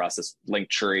simplifying that process, link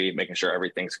tree, making sure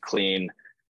everything's clean,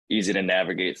 easy to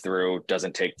navigate through,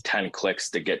 doesn't take 10 clicks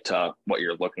to get to what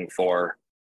you're looking for.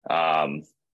 But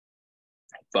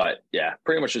yeah,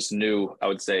 pretty much just new. I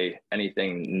would say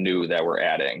anything new that we're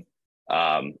adding,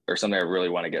 or something I really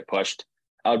want to get pushed,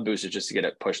 I would boost it just to get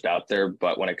it pushed out there.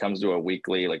 But when it comes to a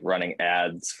weekly, like running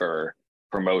ads for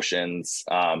promotions,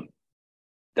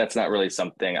 that's not really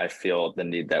something I feel the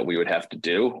need that we would have to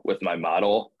do with my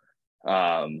model.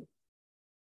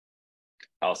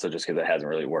 Also just because it hasn't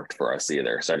really worked for us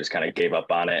either. So I just kind of gave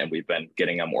up on it, and we've been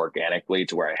getting them organically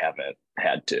to where I haven't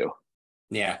had to.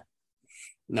 Yeah.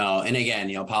 No. And again,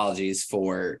 apologies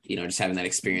for, just having that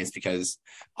experience, because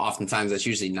oftentimes that's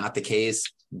usually not the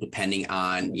case, depending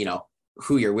on,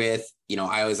 who you're with.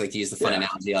 I always like to use the fun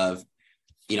analogy of,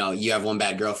 you have one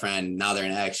bad girlfriend, now they're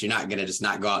an ex, you're not going to just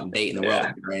not go out and date in the world.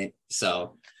 Right.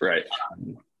 So, right.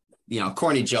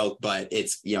 Corny joke, but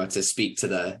it's, to speak to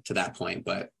that point,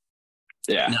 but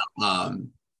yeah. No,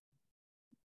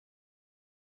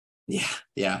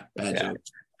 yeah. Bad joke.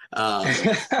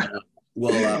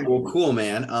 Well, cool,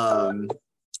 man. I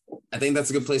think that's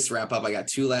a good place to wrap up. I got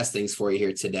two last things for you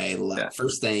here today.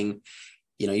 First thing,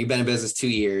 you've been in business 2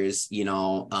 years, you've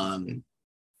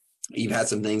had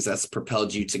some things that's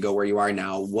propelled you to go where you are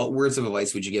now. What words of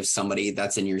advice would you give somebody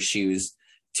that's in your shoes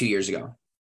 2 years ago?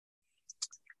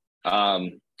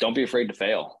 Don't be afraid to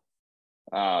fail.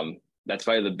 That's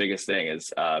probably the biggest thing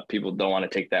is, people don't want to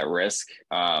take that risk.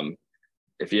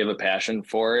 If you have a passion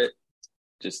for it,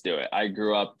 just do it. I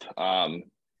grew up,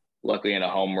 luckily in a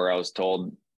home where I was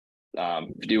told, if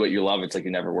you do what you love, it's like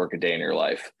you never work a day in your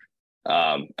life.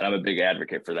 And I'm a big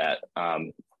advocate for that.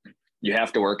 You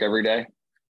have to work every day.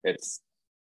 It's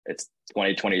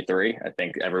 2023. I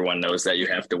think everyone knows that you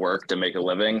have to work to make a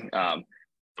living. Why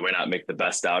not make the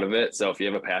best out of it? So if you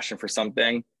have a passion for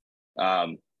something,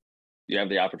 you have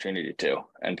the opportunity to,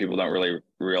 and people don't really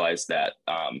realize that.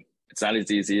 It's not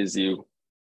as easy as it's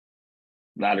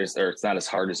not as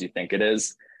hard as you think it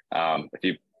is.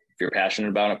 If you're passionate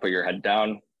about it, put your head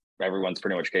down, everyone's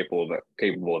pretty much capable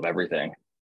of everything.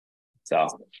 So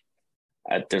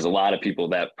there's a lot of people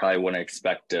that probably wouldn't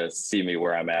expect to see me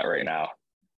where I'm at right now.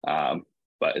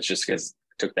 But it's just because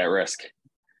I took that risk.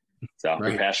 So if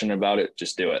you're passionate about it,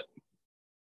 just do it.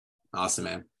 Awesome,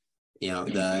 man.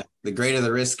 The greater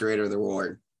the risk, greater the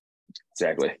reward.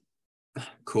 Exactly.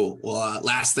 Cool. Well,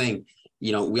 last thing,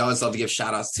 we always love to give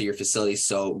shout outs to your facility.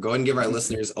 So go ahead and give our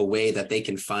listeners a way that they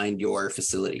can find your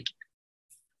facility.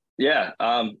 Yeah.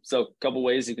 So a couple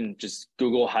ways. You can just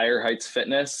Google Higher Heights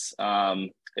Fitness.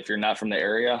 If you're not from the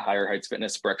area, Higher Heights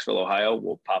Fitness, Brecksville, Ohio,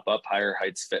 will pop up,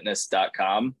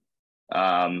 higherheightsfitness.com.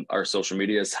 Our social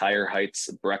media is Higher Heights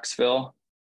Brecksville.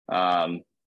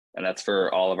 And that's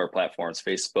for all of our platforms,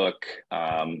 Facebook,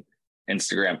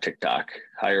 Instagram, TikTok,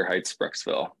 Higher Heights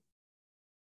Brecksville.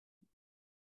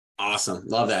 Awesome.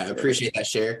 Love that. I appreciate that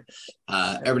share.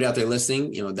 Everybody out there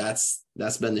listening, that's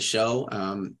been the show.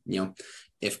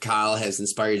 If Kyle has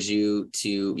inspired you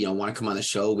to, want to come on the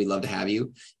show, we'd love to have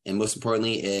you. And most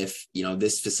importantly, if,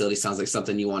 this facility sounds like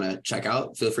something you want to check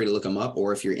out, feel free to look him up.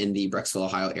 Or if you're in the Brecksville,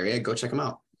 Ohio area, go check him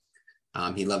out.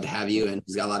 He'd love to have you, and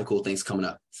he's got a lot of cool things coming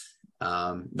up.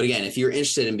 But again, if you're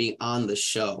interested in being on the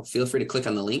show, feel free to click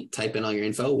on the link, type in all your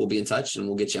info. We'll be in touch and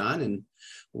we'll get you on, and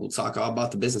we'll talk all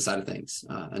about the business side of things.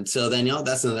 Until then, y'all,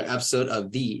 that's another episode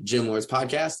of the Gym Lords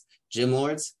Podcast. Gym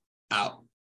Lords out.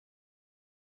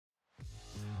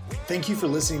 Thank you for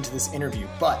listening to this interview,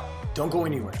 but don't go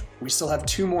anywhere. We still have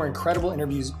 2 more incredible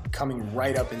interviews coming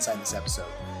right up inside this episode.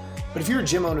 But if you're a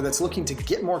gym owner that's looking to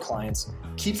get more clients,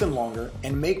 keep them longer,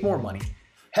 and make more money,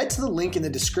 head to the link in the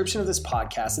description of this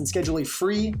podcast and schedule a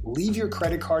free leave your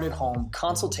credit card at home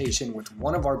consultation with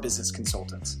one of our business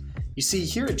consultants. You see,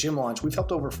 here at Gym Launch, we've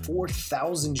helped over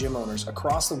 4,000 gym owners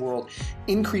across the world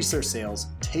increase their sales,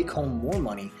 take home more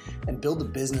money, and build the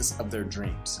business of their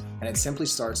dreams. And it simply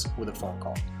starts with a phone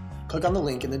call. Click on the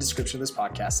link in the description of this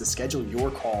podcast to schedule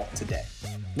your call today.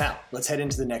 Now, let's head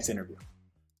into the next interview.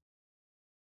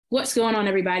 What's going on,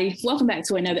 everybody? Welcome back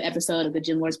to another episode of the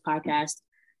Gym Lords Podcast.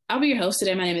 I'll be your host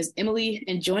today. My name is Emily,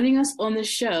 and joining us on the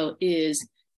show is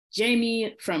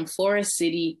Jamie from Forest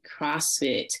City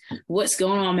CrossFit. What's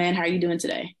going on, man? How are you doing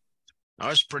today? Oh,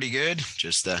 it's pretty good.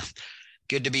 Just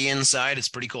good to be inside. It's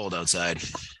pretty cold outside.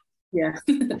 Yeah.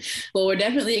 Well, we're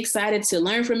definitely excited to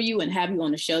learn from you and have you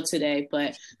on the show today.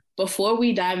 But before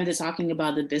we dive into talking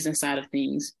about the business side of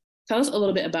things, tell us a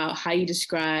little bit about how you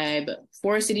describe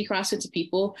Forest City CrossFit to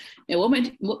people, and what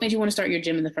made you want to start your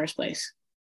gym in the first place?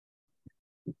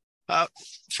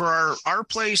 For our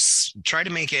place, try to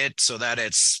make it so that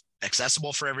it's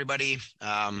accessible for everybody,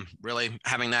 really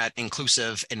having that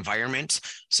inclusive environment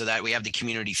so that we have the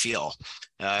community feel.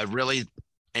 Really,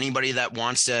 anybody that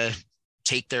wants to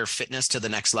take their fitness to the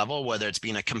next level, whether it's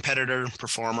being a competitor,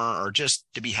 performer, or just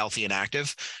to be healthy and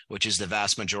active, which is the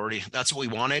vast majority. That's what we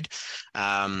wanted.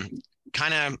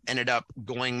 Kind of ended up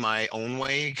going my own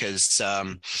way because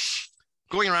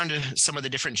going around to some of the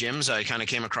different gyms, I kind of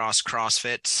came across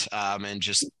CrossFit and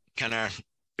just kind of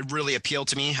it really appealed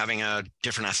to me, having a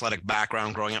different athletic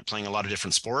background, growing up playing a lot of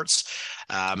different sports,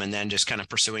 and then just kind of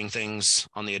pursuing things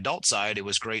on the adult side. It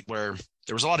was great where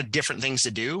there was a lot of different things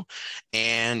to do,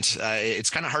 and it's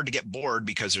kind of hard to get bored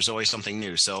because there's always something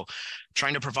new. So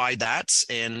trying to provide that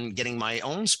and getting my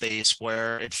own space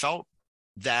where it felt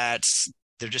that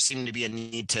there just seemed to be a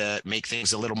need to make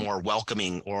things a little more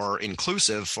welcoming or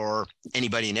inclusive for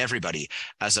anybody and everybody,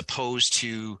 as opposed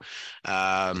to,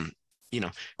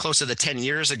 close to the 10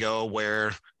 years ago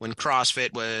where when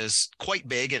CrossFit was quite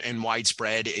big and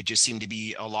widespread, it just seemed to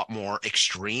be a lot more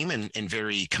extreme and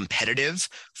very competitive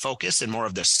focused and more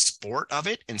of the sport of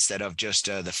it instead of just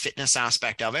the fitness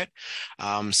aspect of it.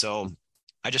 So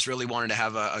I just really wanted to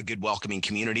have a good welcoming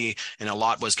community, and a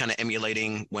lot was kind of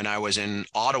emulating when I was in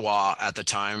Ottawa at the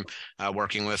time,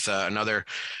 working with another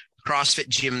CrossFit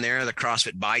gym there, the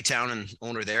CrossFit Bytown, and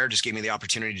owner there just gave me the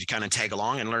opportunity to kind of tag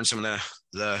along and learn some of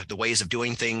the ways of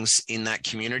doing things in that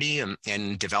community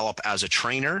and develop as a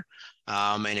trainer.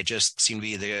 And it just seemed to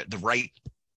be the right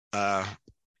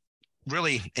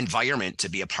really environment to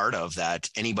be a part of, that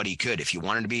anybody could. If you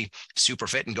wanted to be super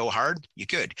fit and go hard, you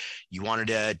could. You wanted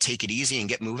to take it easy and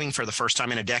get moving for the first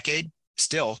time in a decade,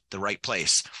 still the right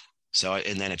place. So,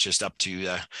 and then it's just up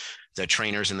to the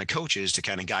trainers and the coaches to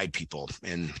kind of guide people.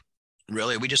 And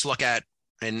really, we just look at,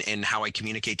 and how I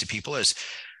communicate to people is,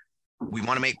 we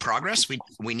want to make progress.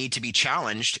 We need to be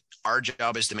challenged. Our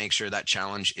job is to make sure that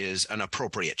challenge is an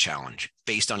appropriate challenge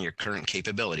based on your current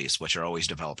capabilities, which are always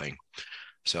developing.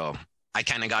 So I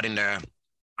kind of got into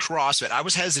CrossFit. I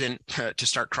was hesitant to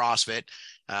start CrossFit,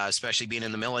 especially being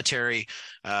in the military.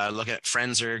 Look at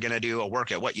friends are going to do a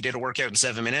workout. What, you did a workout in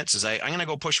 7 minutes? I'm going to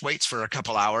go push weights for a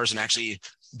couple hours and actually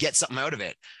get something out of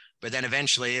it. But then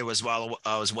eventually it was, while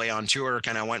I was way on tour,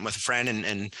 kind of went with a friend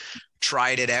and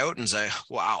tried it out and say,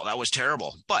 wow, that was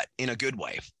terrible, but in a good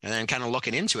way. And then kind of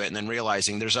looking into it and then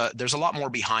realizing there's a lot more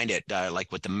behind it,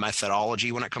 like with the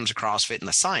methodology when it comes to CrossFit and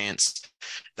the science,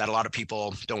 that a lot of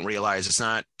people don't realize. It's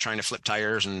not trying to flip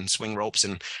tires and swing ropes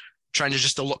and trying to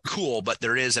just to look cool, but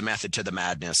there is a method to the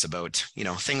madness about,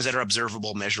 things that are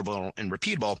observable, measurable, and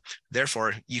repeatable.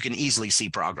 Therefore, you can easily see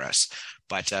progress.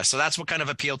 But so that's what kind of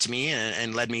appealed to me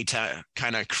and led me to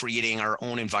kind of creating our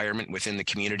own environment within the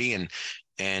community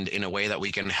and in a way that we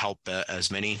can help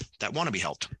as many that want to be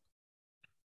helped.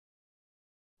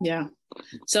 Yeah.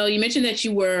 So you mentioned that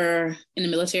you were in the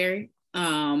military.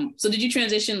 So did you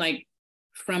transition like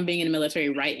from being in the military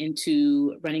right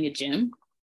into running a gym?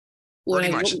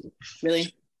 Pretty much.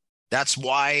 Really? That's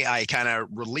why I kind of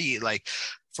like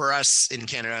for us in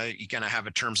Canada, you kind of have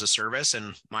a terms of service,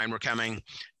 and mine were coming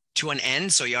to an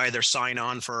end. So you either sign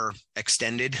on for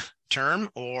extended term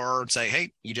or say,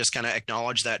 hey, you just kind of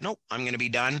acknowledge that, nope, I'm going to be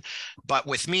done. But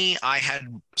with me, I had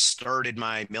started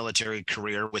my military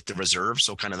career with the reserve.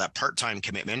 So kind of that part-time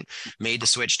commitment, made the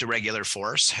switch to regular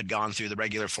force, had gone through the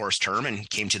regular force term and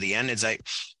came to the end. It's like,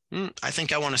 I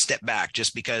think I want to step back,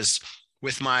 just because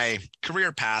with my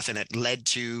career path, and it led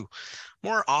to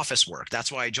more office work.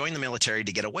 That's why I joined the military,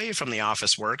 to get away from the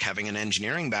office work, having an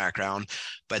engineering background.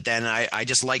 But then I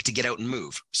just like to get out and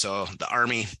move. So the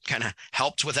Army kind of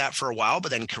helped with that for a while,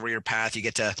 but then career path, you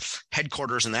get to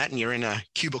headquarters and that, and you're in a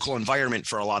cubicle environment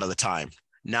for a lot of the time.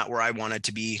 Not where I wanted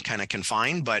to be kind of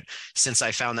confined, but since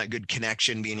I found that good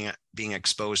connection being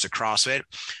exposed to CrossFit,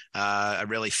 I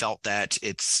really felt that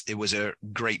it was a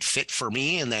great fit for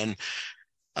me. And then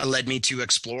led me to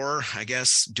explore, I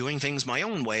guess, doing things my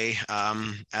own way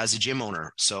as a gym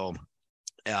owner. So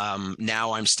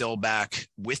now I'm still back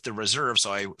with the reserve.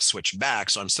 So I switched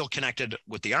back. So I'm still connected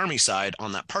with the Army side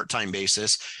on that part-time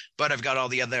basis, but I've got all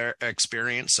the other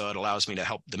experience. So it allows me to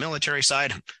help the military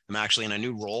side. I'm actually in a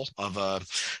new role of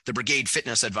the brigade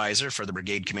fitness advisor for the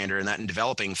brigade commander, and that in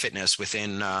developing fitness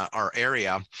within our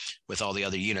area with all the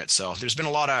other units. So there's been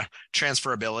a lot of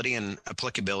transferability and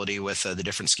applicability with the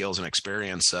different skills and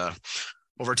experience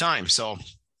over time. So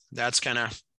that's kind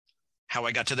of how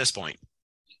I got to this point.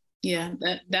 Yeah,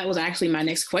 that was actually my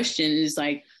next question, is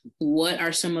like, what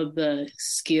are some of the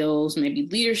skills, maybe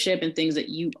leadership and things that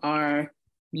you are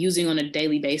using on a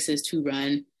daily basis to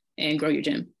run and grow your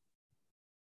gym?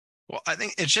 Well, I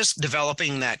think it's just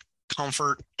developing that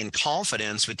comfort and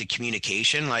confidence with the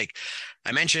communication. Like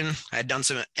I mentioned, I had done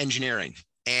some engineering,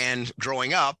 and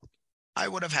growing up, I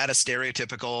would have had a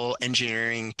stereotypical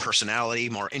engineering personality,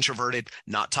 more introverted,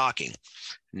 not talking.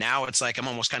 Now it's like I'm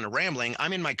almost kind of rambling.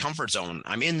 I'm in my comfort zone.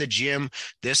 I'm in the gym.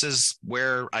 This is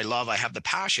where I have the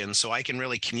passion, so I can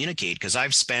really communicate, because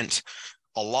I've spent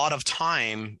a lot of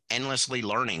time endlessly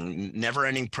learning,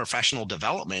 never-ending professional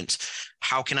development.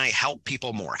 How can I help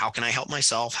people more? How can I help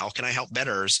myself? How can I help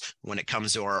betters when it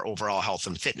comes to our overall health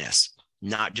and fitness?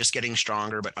 Not just getting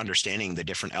stronger, but understanding the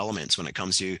different elements when it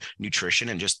comes to nutrition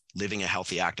and just living a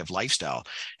healthy, active lifestyle.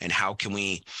 And how can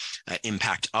we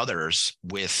impact others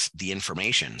with the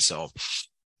information? So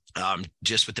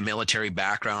just with the military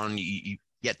background, you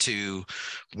get to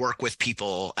work with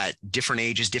people at different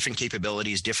ages, different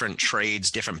capabilities, different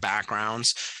trades, different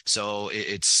backgrounds. So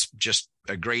it's just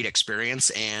a great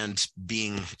experience. And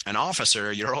being an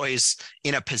officer, you're always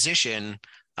in a position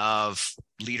of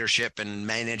leadership and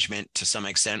management to some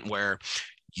extent, where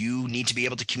you need to be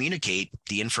able to communicate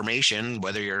the information,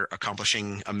 whether you're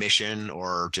accomplishing a mission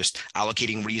or just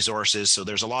allocating resources. So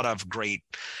there's a lot of great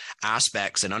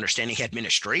aspects and understanding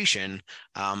administration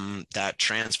that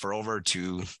transfer over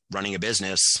to running a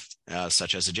business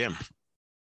such as a gym.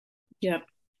 Yeah.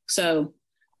 So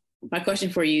my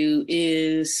question for you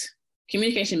is,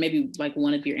 communication may be like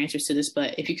one of your answers to this,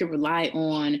 but if you could rely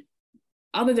on,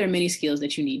 although there are many skills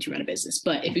that you need to run a business,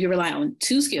 but if you could rely on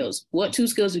 2 skills, what 2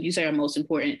 skills would you say are most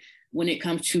important when it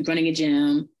comes to running a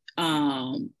gym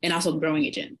and also growing a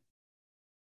gym?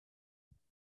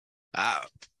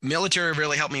 Military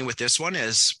really helped me with this one.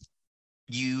 Is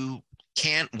you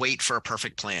can't wait for a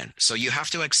perfect plan. So you have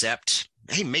to accept,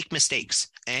 hey, make mistakes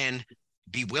and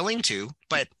be willing to,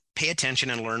 but pay attention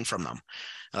and learn from them.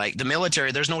 Like the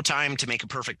military, there's no time to make a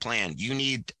perfect plan. You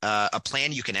need a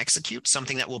plan you can execute,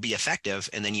 something that will be effective,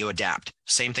 and then you adapt.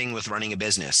 Same thing with running a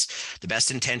business. The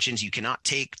best intentions, you cannot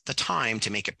take the time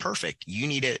to make it perfect. You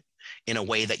need it in a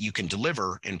way that you can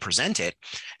deliver and present it,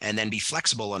 and then be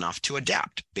flexible enough to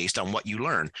adapt based on what you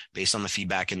learn, based on the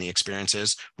feedback and the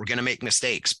experiences. We're going to make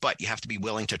mistakes, but you have to be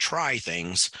willing to try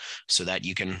things so that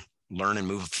you can learn and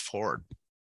move forward.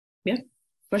 Yeah.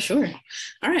 For sure.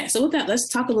 All right. So with that, let's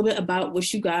talk a little bit about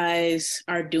what you guys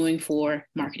are doing for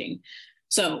marketing.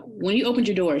 So when you opened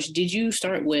your doors, did you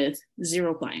start with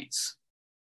 0 clients?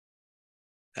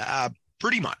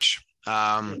 Pretty much.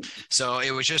 So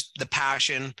it was just the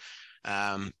passion,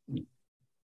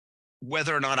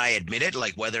 whether or not I admit it,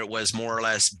 like whether it was more or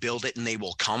less build it and they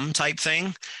will come type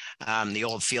thing, the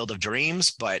old Field of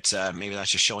Dreams, but maybe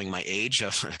that's just showing my age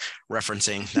of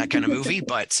referencing that kind of movie.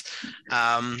 But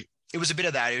it was a bit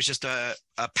of that. It was just a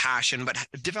passion, but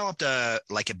developed a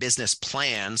business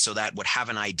plan so that would have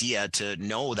an idea to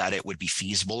know that it would be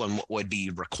feasible and what would be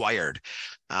required.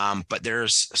 But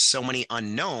there's so many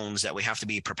unknowns that we have to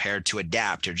be prepared to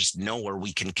adapt or just know where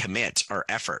we can commit our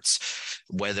efforts,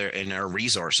 whether in our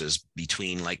resources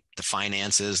between like the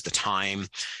finances, the time,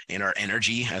 and our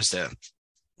energy as to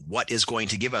what is going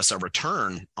to give us a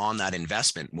return on that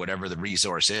investment, whatever the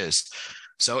resource is.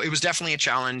 So it was definitely a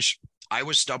challenge. I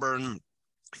was stubborn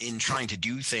in trying to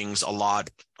do things a lot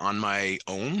on my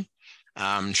own,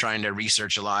 trying to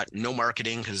research a lot, no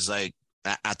marketing, because like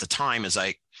at the time is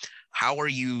like, how are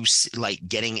you like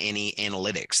getting any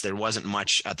analytics? There wasn't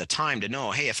much at the time to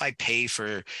know, hey, if I pay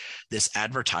for this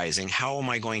advertising, how am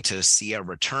I going to see a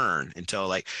return? Until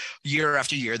like year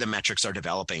after year, the metrics are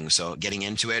developing. So getting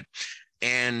into it,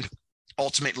 and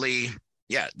ultimately,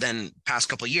 yeah, then past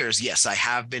couple of years, yes, I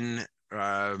have been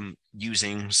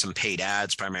using some paid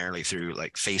ads primarily through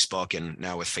like Facebook, and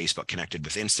now with Facebook connected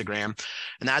with Instagram,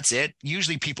 and that's it.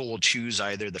 Usually people will choose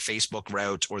either the Facebook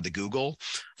route or the Google.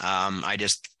 I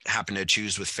just happen to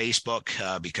choose with Facebook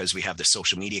because we have the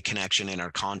social media connection in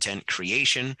our content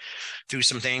creation through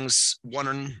some things.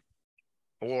 One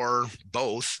or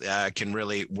both can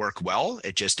really work well.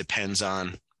 It just depends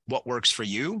on what works for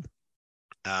you.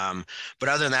 But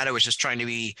other than that, I was just trying to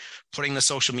be putting the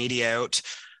social media out.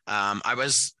 I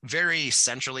was very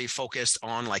centrally focused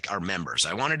on like our members.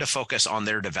 I wanted to focus on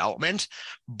their development,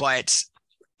 but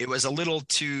it was a little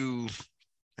too,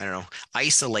 I don't know,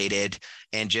 isolated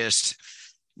and just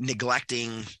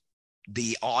neglecting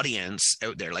the audience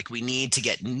out there. Like we need to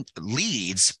get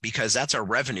leads because that's our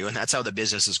revenue and that's how the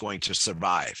business is going to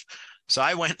survive. So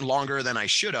I went longer than I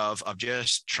should have of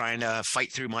just trying to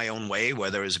fight through my own way,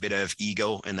 where there was a bit of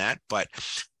ego in that, but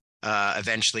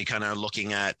eventually kind of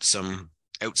looking at some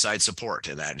outside support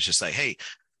in that. It's just like, hey,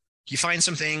 you find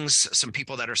some things, some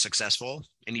people that are successful,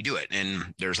 and you do it.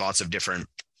 And there's lots of different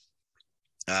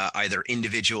either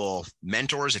individual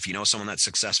mentors. If you know someone that's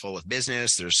successful with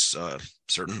business, there's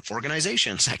certain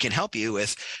organizations that can help you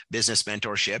with business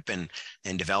mentorship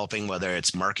and developing, whether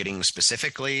it's marketing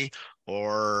specifically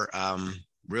or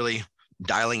really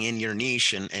dialing in your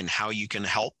niche and how you can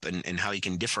help and how you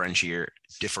can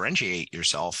differentiate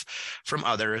yourself from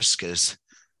others, because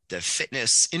the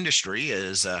fitness industry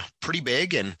is pretty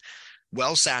big and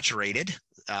well saturated.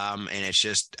 And it's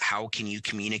just, how can you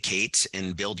communicate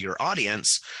and build your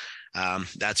audience?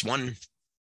 That's one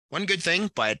good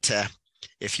thing, but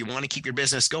if you want to keep your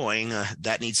business going,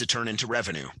 that needs to turn into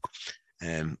revenue.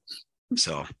 And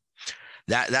so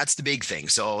that's the big thing.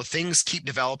 So things keep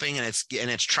developing, and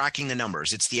it's tracking the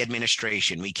numbers. It's the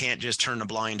administration. We can't just turn a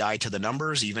blind eye to the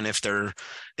numbers, even if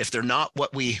they're not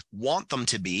what we want them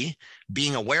to be.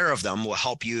 Being aware of them will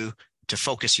help you to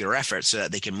focus your efforts so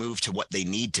that they can move to what they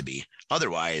need to be.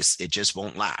 Otherwise, it just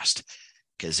won't last,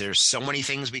 because there's so many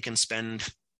things we can spend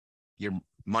your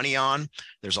money on.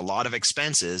 There's a lot of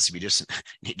expenses. We just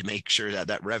need to make sure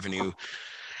that revenue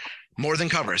more than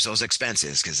covers those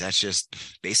expenses, because that's just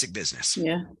basic business.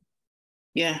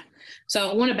 Yeah. So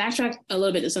I want to backtrack a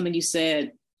little bit to something you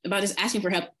said about just asking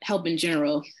for help in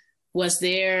general. Was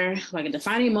there like a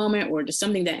defining moment or just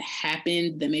something that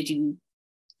happened that made you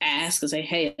ask and say,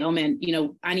 hey, oh man,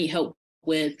 I need help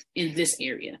in this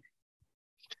area?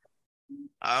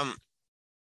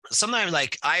 Sometimes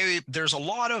there's a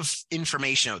lot of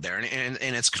information out there, and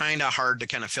it's kind of hard to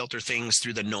kind of filter things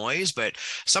through the noise, but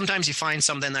sometimes you find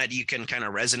something that you can kind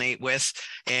of resonate with,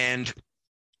 and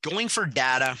going for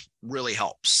data really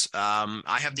helps.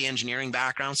 I have the engineering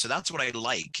background, so that's what I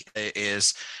like,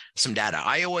 is some data.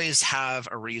 I always have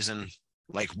a reason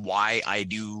like why I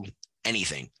do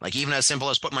anything. Like even as simple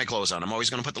as putting my clothes on. I'm always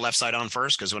going to put the left side on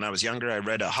first, because when I was younger, I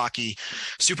read a hockey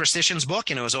superstitions book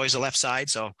and it was always the left side.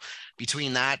 So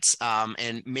between that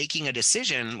and making a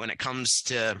decision when it comes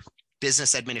to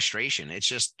business administration, it's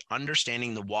just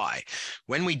understanding the why.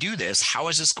 When we do this, how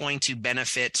is this going to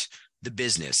benefit the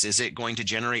business? Is it going to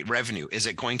generate revenue? Is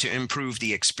it going to improve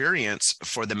the experience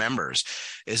for the members?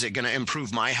 Is it going to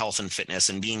improve my health and fitness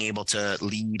and being able to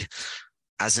lead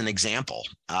as an example,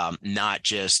 not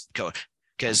just go,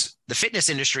 because the fitness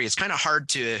industry, is kind of hard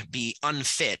to be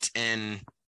unfit and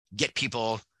get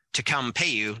people to come pay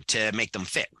you to make them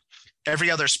fit. Every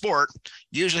other sport,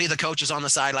 usually the coach is on the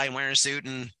sideline wearing a suit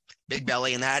and big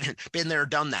belly and that, been there,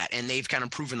 done that, and they've kind of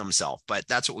proven themselves. But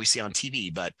that's what we see on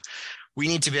TV. But we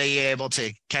need to be able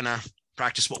to kind of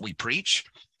practice what we preach.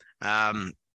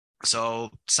 So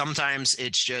sometimes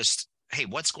it's just, hey,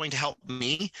 what's going to help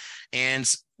me? And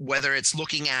whether it's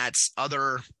looking at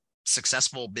other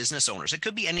successful business owners, it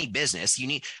could be any business. You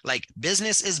need, like,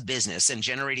 business is business and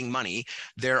generating money.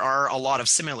 There are a lot of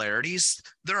similarities.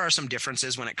 There are some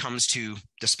differences when it comes to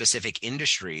the specific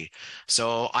industry.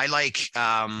 So I like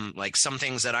some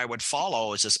things that I would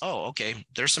follow is just, oh, okay,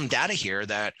 there's some data here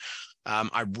that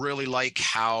I really like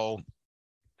how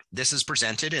this is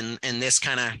presented, and this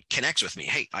kind of connects with me.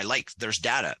 Hey, I like, there's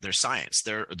data, there's science.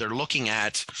 They're looking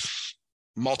at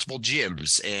multiple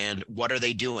gyms and what are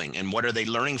they doing and what are they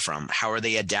learning from? How are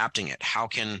they adapting it? How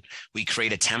can we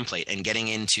create a template and getting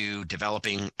into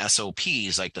developing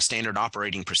SOPs, like the standard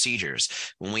operating procedures?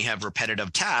 When we have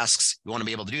repetitive tasks, we want to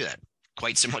be able to do that.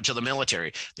 Quite similar to the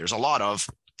military. There's a lot of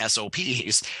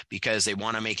SOPs because they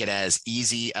want to make it as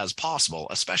easy as possible,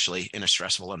 especially in a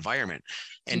stressful environment.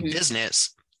 And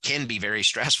business can be very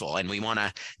stressful, and we want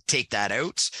to take that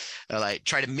out, like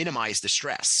try to minimize the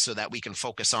stress so that we can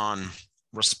focus on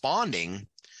responding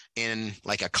in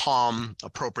like a calm,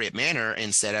 appropriate manner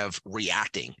instead of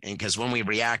reacting. And because when we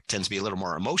react, it tends to be a little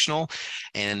more emotional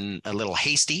and a little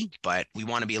hasty, but we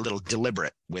want to be a little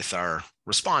deliberate with our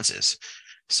responses.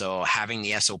 So having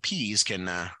the SOPs can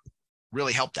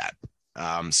really help that.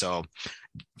 So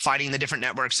finding the different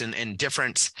networks and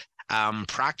different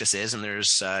practices, and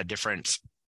there's different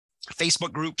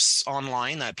Facebook groups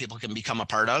online that people can become a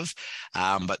part of,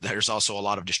 but there's also a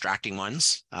lot of distracting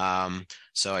ones.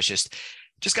 So it's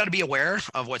just got to be aware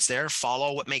of what's there,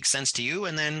 follow what makes sense to you,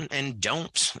 and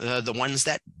don't the ones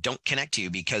that don't connect to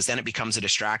you, because then it becomes a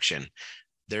distraction.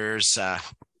 There's a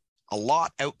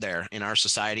lot out there in our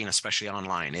society, and especially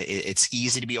online. It's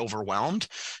easy to be overwhelmed.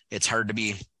 It's hard to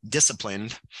be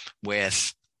disciplined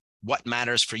with what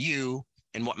matters for you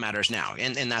and what matters now.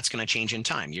 And that's going to change in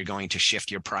time. You're going to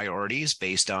shift your priorities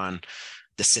based on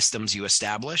the systems you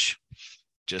establish,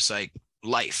 just like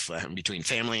life between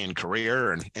family and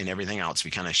career and everything else.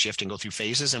 We kind of shift and go through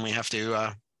phases, and we have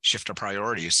to shift our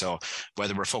priorities. So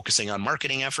whether we're focusing on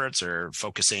marketing efforts or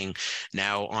focusing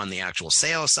now on the actual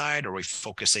sales side, or we're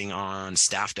focusing on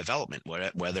staff development,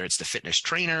 whether it's the fitness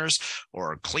trainers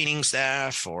or cleaning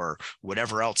staff or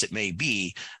whatever else it may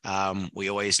be, we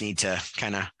always need to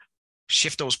kind of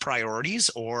shift those priorities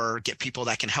or get people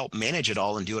that can help manage it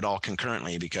all and do it all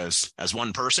concurrently, because as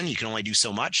one person, you can only do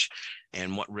so much.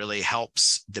 And what really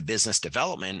helps the business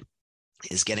development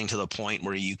is getting to the point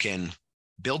where you can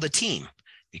build a team,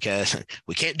 because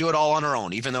we can't do it all on our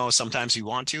own, even though sometimes we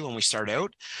want to when we start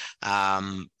out.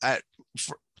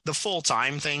 For the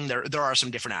full-time thing, there are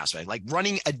some different aspects, like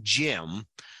running a gym.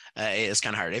 Is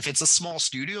kind of hard. If it's a small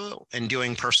studio and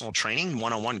doing personal training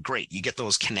one-on-one, great. You get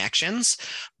those connections,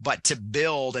 but to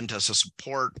build and to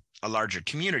support a larger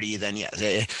community, then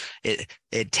yes,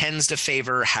 it tends to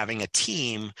favor having a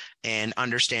team and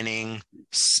understanding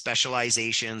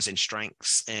specializations and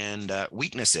strengths and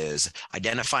weaknesses,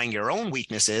 identifying your own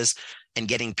weaknesses and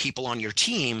getting people on your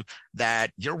team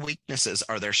that your weaknesses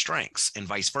are their strengths and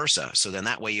vice versa. So then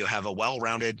that way you have a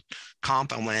well-rounded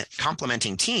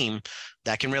complementing team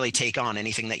that can really take on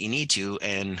anything that you need to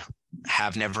and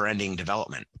have never-ending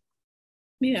development.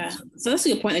 Yeah, so that's a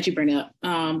good point that you bring up.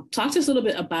 Talk to us a little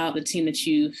bit about the team that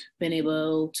you've been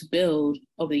able to build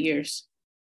over the years.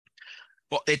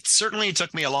 Well, it certainly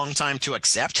took me a long time to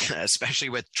accept, especially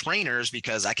with trainers,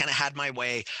 because I kind of had my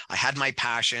way. I had my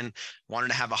passion, wanted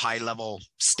to have a high level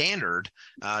standard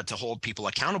to hold people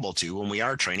accountable to when we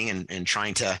are training and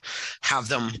trying to have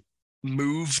them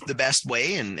move the best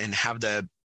way and have the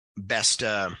best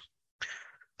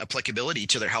applicability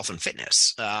to their health and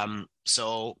fitness.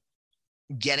 So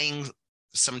getting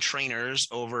some trainers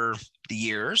over the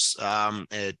years,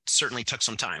 it certainly took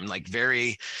some time, like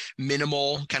very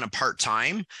minimal kind of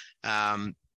part-time,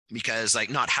 because like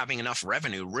not having enough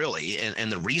revenue really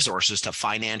and the resources to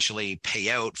financially pay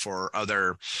out for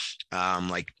other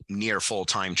like near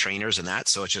full-time trainers and that.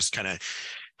 So it's just kind of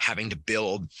having to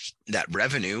build that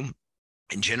revenue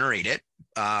and generate it.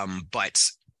 But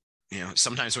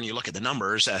sometimes when you look at the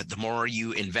numbers, the more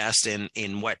you invest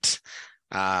in what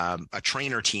a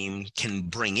trainer team can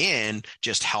bring in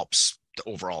just helps the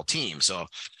overall team. So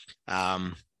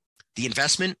the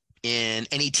investment in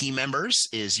any team members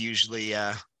is usually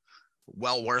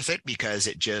well worth it, because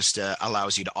it just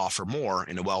allows you to offer more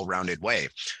in a well-rounded way.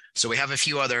 So we have a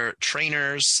few other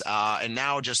trainers, and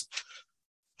now just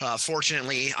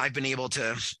fortunately, I've been able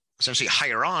to essentially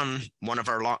hire on one of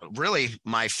our really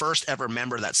my first ever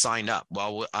member that signed up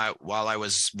while I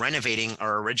was renovating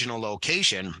our original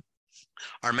location.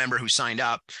 Our member who signed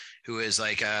up, who is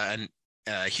like a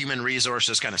human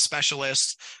resources kind of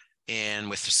specialist, and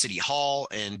with City Hall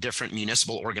and different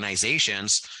municipal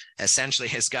organizations, essentially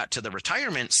has got to the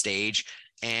retirement stage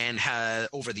and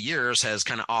over the years has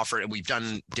kind of offered, we've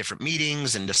done different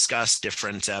meetings and discussed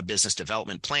different business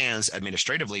development plans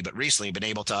administratively, but recently been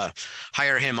able to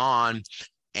hire him on.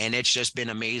 And it's just been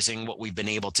amazing what we've been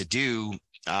able to do,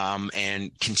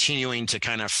 and continuing to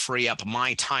kind of free up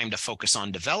my time to focus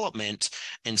on development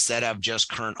instead of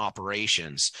just current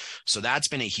operations. So that's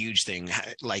been a huge thing.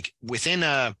 Like within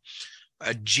a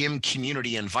gym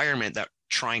community environment that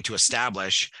trying to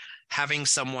establish, having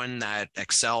someone that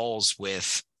excels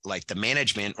with like the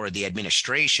management or the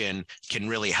administration can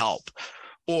really help.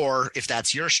 Or if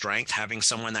that's your strength, having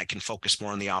someone that can focus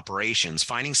more on the operations,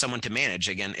 finding someone to manage.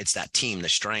 Again, it's that team, the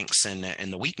strengths and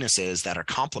the weaknesses that are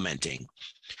complementing.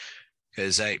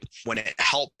 Because when it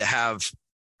helped to have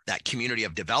that community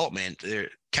of development, they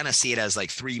kind of see it as like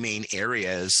three main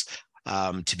areas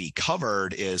to be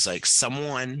covered. Is like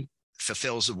someone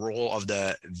fulfills the role of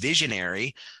the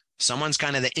visionary, someone's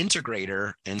kind of the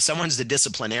integrator, and someone's the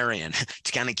disciplinarian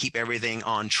to kind of keep everything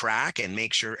on track and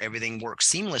make sure everything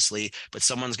works seamlessly. But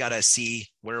someone's got to see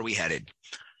where are we headed.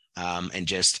 And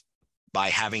just by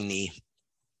having the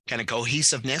kind of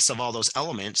cohesiveness of all those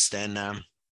elements, then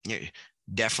you're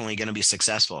definitely going to be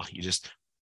successful. You just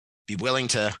be willing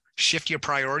to shift your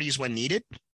priorities when needed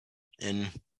and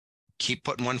keep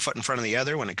putting one foot in front of the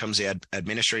other when it comes to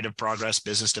administrative progress,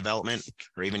 business development,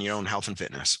 or even your own health and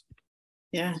fitness.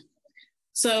 Yeah.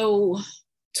 So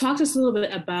talk to us a little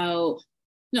bit about,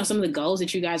 some of the goals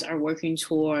that you guys are working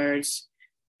towards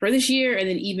for this year and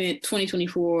then even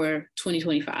 2024,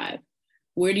 2025.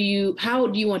 How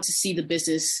do you want to see the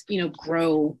business,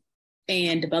 grow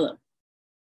and develop?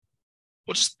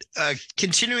 Well, just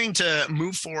continuing to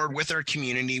move forward with our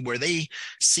community where they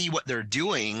see what they're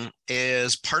doing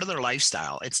is part of their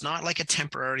lifestyle. It's not like a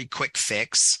temporary quick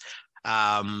fix.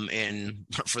 And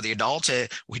for the adult,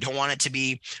 we don't want it to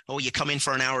be, you come in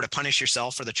for an hour to punish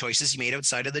yourself for the choices you made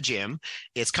outside of the gym.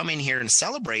 It's come in here and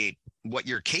celebrate what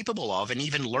you're capable of and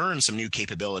even learn some new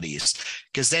capabilities,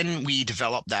 because then we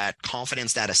develop that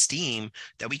confidence, that esteem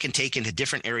that we can take into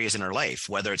different areas in our life,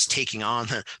 whether it's taking on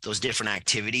those different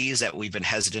activities that we've been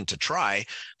hesitant to try.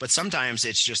 But sometimes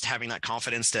it's just having that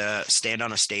confidence to stand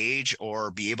on a stage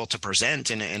or be able to present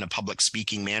in a public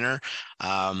speaking manner,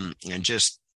 and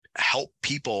just help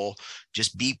people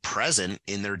just be present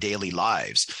in their daily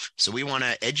lives. So we want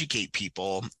to educate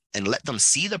people and let them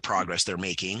see the progress they're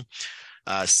making,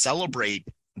 celebrate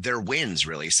their wins,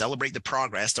 really celebrate the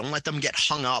progress. Don't let them get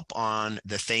hung up on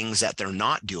the things that they're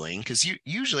not doing, because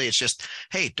usually it's just,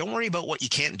 hey, don't worry about what you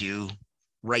can't do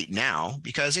right now,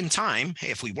 because in time,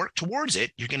 hey, if we work towards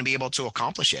it, you're going to be able to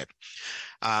accomplish it.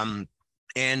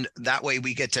 And that way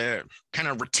we get to kind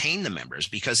of retain the members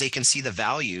because they can see the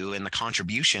value and the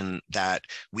contribution that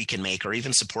we can make, or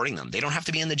even supporting them. They don't have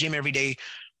to be in the gym every day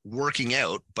working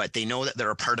out, but they know that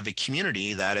they're a part of a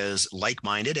community that is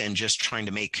like-minded and just trying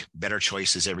to make better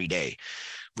choices every day.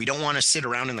 We don't want to sit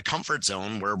around in the comfort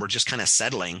zone where we're just kind of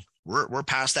settling. We're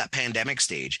past that pandemic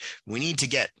stage. We need to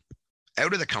get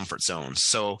out of the comfort zone.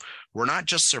 So we're not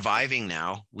just surviving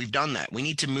now. We've done that. We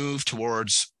need to move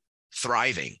towards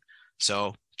thriving.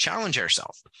 So challenge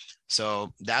ourselves.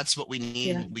 So that's what we need.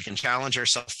 Yeah. We can challenge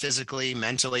ourselves physically,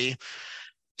 mentally,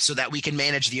 so that we can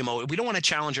manage the emotion. We don't want to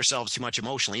challenge ourselves too much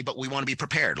emotionally, but we want to be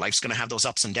prepared. Life's going to have those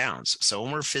ups and downs. So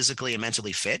when we're physically and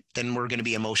mentally fit, then we're going to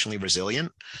be emotionally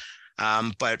resilient.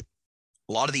 But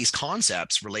a lot of these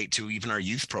concepts relate to even our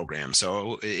youth program.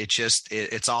 So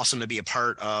it's awesome to be a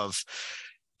part of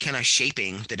kind of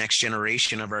shaping the next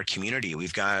generation of our community.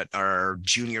 We've got our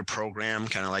junior program,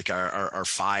 kind of like our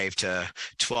 5 to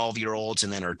 12-year-olds,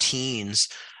 and then our teens.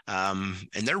 And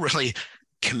they're really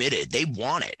committed. They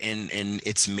want it. And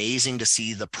it's amazing to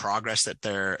see the progress that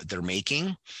they're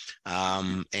making.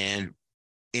 And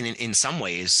in some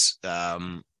ways,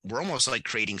 we're almost like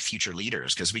creating future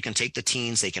leaders, because we can take the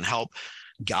teens, they can help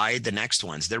guide the next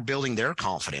ones. They're building their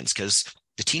confidence, because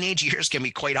the teenage years can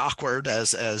be quite awkward,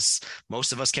 as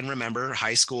most of us can remember.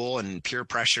 High school and peer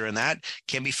pressure, and that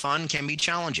can be fun, can be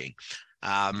challenging.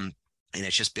 And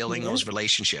it's just building those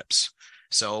relationships.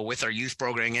 So with our youth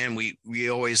program, we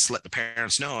always let the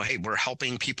parents know, hey, we're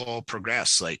helping people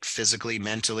progress, like physically,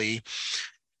 mentally,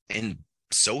 and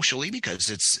socially, because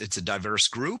it's a diverse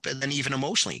group, and then even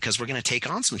emotionally, because we're going to take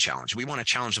on some challenge. We want to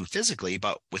challenge them physically,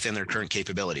 but within their current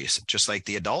capabilities, just like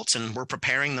the adults, and we're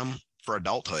preparing them for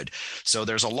adulthood. So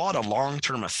there's a lot of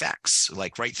long-term effects,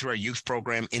 like right through our youth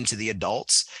program into the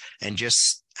adults, and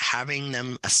just having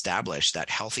them establish that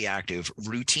healthy, active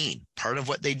routine, part of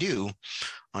what they do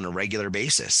on a regular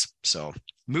basis. So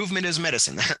movement is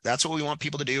medicine. That's what we want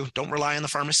people to do. Don't rely on the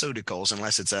pharmaceuticals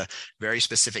unless it's a very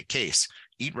specific case.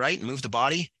 Eat right, move the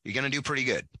body, you're going to do pretty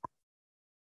good.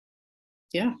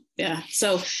 Yeah. Yeah.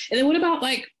 So, and then what about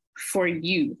like for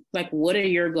you, like, what are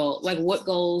your goals? Like, what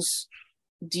goals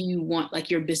do you want like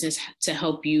your business to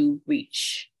help you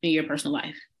reach in your personal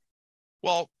life?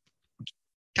 Well,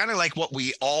 kind of like what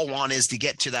we all want is to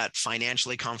get to that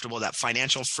financially comfortable, that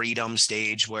financial freedom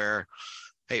stage where,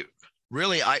 hey,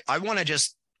 really, I want to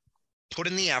just put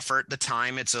in the effort, the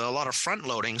time. It's a lot of front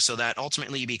loading, so that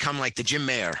ultimately you become like the gym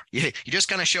mayor. You just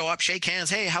kind of show up, shake hands.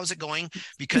 Hey, how's it going?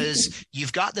 Because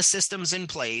you've got the systems in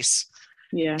place.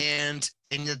 Yeah. And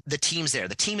the team's there.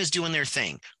 The team is doing their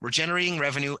thing. We're generating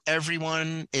revenue.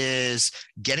 Everyone is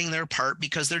getting their part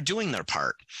because they're doing their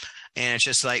part. And it's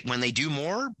just like when they do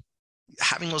more,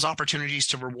 having those opportunities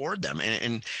to reward them,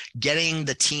 and getting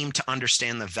the team to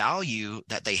understand the value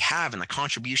that they have and the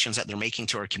contributions that they're making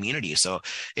to our community. So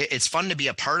it's fun to be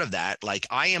a part of that. Like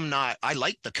I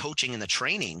like the coaching and the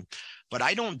training, but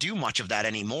I don't do much of that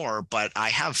anymore. But I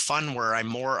have fun where I'm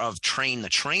more of train the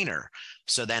trainer.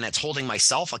 So then it's holding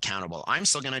myself accountable. I'm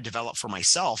still going to develop for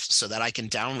myself so that I can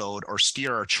download or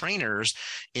steer our trainers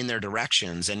in their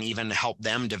directions, and even help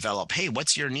them develop, hey,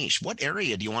 what's your niche? What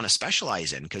area do you want to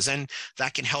specialize in? Because then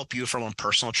that can help you from a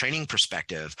personal training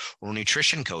perspective, or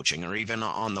nutrition coaching, or even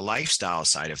on the lifestyle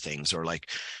side of things, or like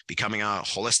becoming a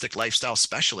holistic lifestyle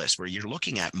specialist where you're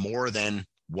looking at more than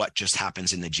what just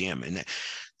happens in the gym.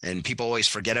 And people always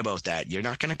forget about that. You're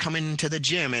not going to come into the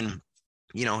gym and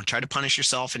try to punish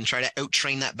yourself and try to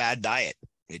out-train that bad diet.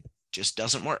 It just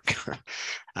doesn't work.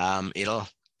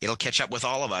 It'll catch up with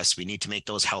all of us. We need to make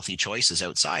those healthy choices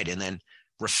outside, and then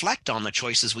reflect on the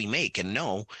choices we make and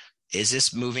know, is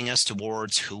this moving us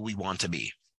towards who we want to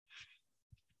be?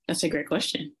 That's a great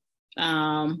question.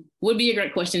 Would be a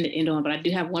great question to end on, but I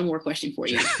do have one more question for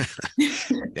you.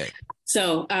 Okay.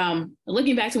 So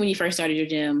looking back to when you first started your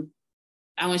gym,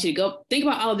 I want you to go think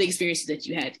about all of the experiences that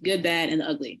you had, good, bad, and the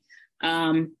ugly.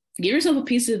 Give yourself a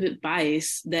piece of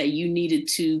advice that you needed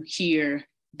to hear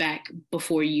back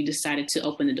before you decided to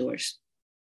open the doors.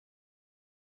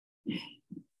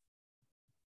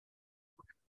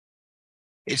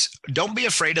 Don't be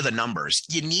afraid of the numbers.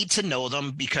 You need to know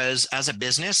them, because as a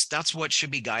business, that's what should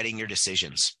be guiding your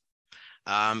decisions.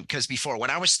 Because before,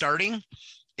 when I was starting,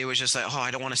 it was just like, oh,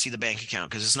 I don't want to see the bank account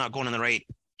because it's not going in the right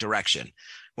direction.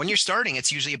 When you're starting,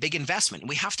 it's usually a big investment.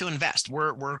 We have to invest.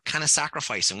 We're kind of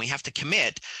sacrificing. We have to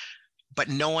commit, but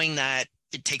knowing that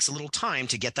it takes a little time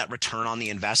to get that return on the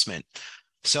investment.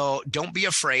 So don't be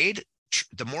afraid.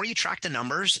 The more you track the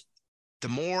numbers, the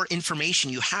more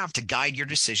information you have to guide your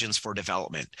decisions for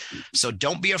development. So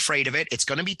don't be afraid of it. It's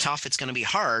going to be tough. It's going to be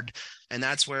hard. And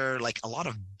that's where like a lot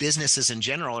of businesses in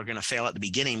general are going to fail at the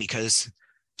beginning, because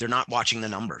they're not watching the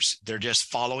numbers. They're just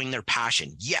following their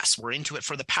passion. Yes, we're into it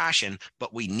for the passion,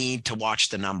 but we need to watch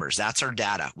the numbers. That's our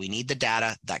data. We need the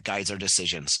data that guides our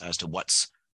decisions as to what's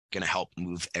going to help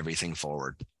move everything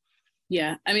forward.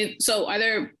 Yeah. I mean, so are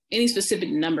there any specific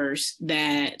numbers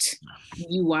that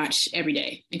you watch every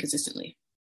day and consistently?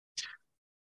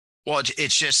 Well,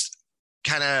 it's just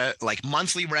kind of like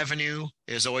monthly revenue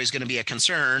is always going to be a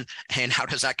concern. And how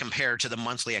does that compare to the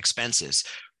monthly expenses?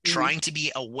 Trying to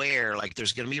be aware, like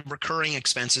there's going to be recurring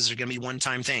expenses, there's going to be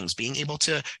one-time things. Being able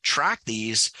to track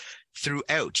these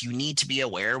throughout, you need to be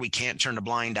aware. We can't turn a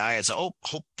blind eye as, oh,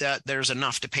 hope that there's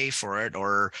enough to pay for it,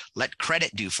 or let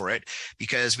credit do for it,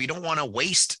 because we don't want to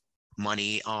waste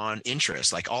money on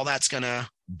interest. Like all that's going to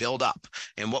build up.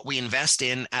 And what we invest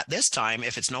in at this time,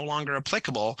 if it's no longer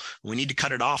applicable, we need to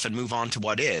cut it off and move on to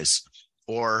what is,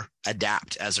 or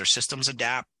adapt. As our systems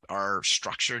adapt, our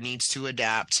structure needs to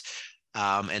adapt.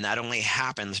 And that only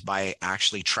happens by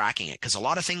actually tracking it, because a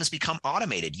lot of things become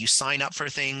automated. You sign up for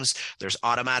things, there's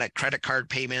automatic credit card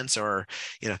payments, or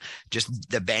just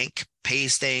the bank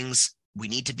pays things. we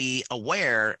need to be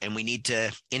aware and we need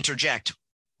to interject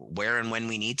where and when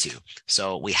we need to.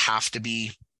 So we have to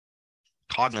be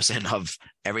cognizant of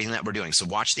everything that we're doing. So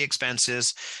watch the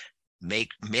expenses,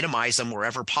 minimize them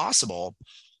wherever possible.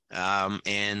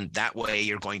 And that way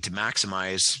you're going to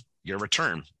maximize your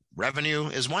return. Revenue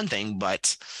is one thing,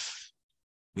 but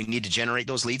we need to generate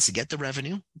those leads to get the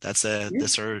revenue. That's a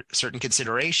certain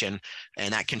consideration,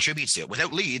 and that contributes to it.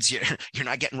 Without leads, you're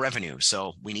not getting revenue.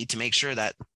 So we need to make sure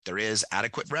that there is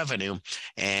adequate revenue,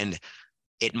 and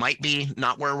it might be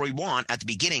not where we want at the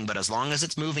beginning, but as long as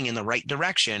it's moving in the right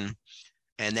direction,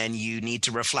 and then you need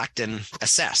to reflect and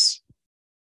assess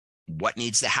what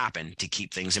needs to happen to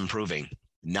keep things improving,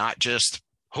 not just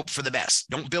hope for the best.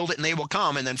 Don't build it and they will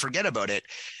come and then forget about it.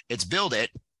 It's build it,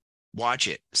 watch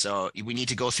it. So we need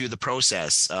to go through the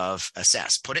process of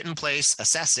assess, put it in place,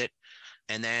 assess it,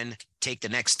 and then take the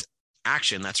next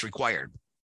action that's required.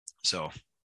 So.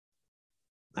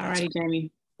 All righty,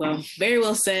 Jamie. Well, very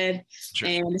well said. Sure.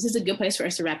 And this is a good place for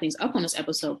us to wrap things up on this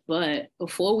episode. But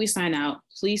before we sign out,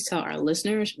 please tell our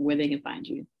listeners where they can find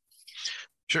you.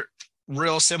 Sure.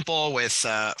 Real simple with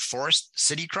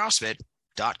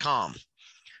forestcitycrossfit.com.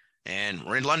 And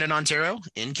we're in London, Ontario,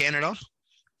 in Canada.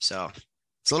 So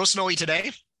it's a little snowy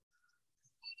today.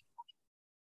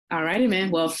 All righty, man.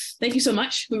 Well, thank you so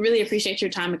much. We really appreciate your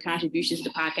time and contributions to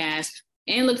the podcast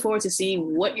and look forward to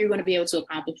seeing what you're going to be able to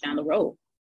accomplish down the road.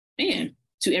 And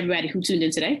to everybody who tuned in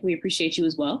today, we appreciate you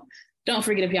as well. Don't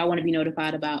forget, if y'all want to be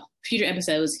notified about future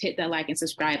episodes, hit that like and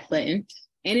subscribe button.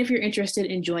 And if you're interested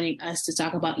in joining us to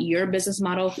talk about your business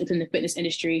model within the fitness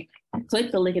industry,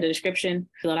 click the link in the description,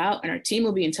 fill it out, and our team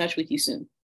will be in touch with you soon.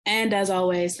 And as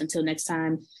always, until next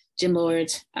time, Gym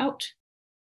Lords out.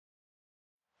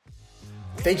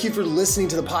 Thank you for listening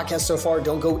to the podcast so far.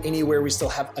 Don't go anywhere. We still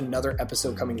have another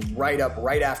episode coming right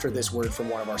after this word from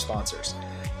one of our sponsors.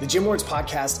 The Gym Lords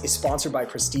podcast is sponsored by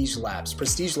Prestige Labs.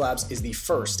 Prestige Labs is the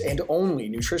first and only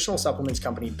nutritional supplements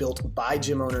company built by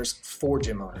gym owners for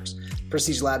gym owners.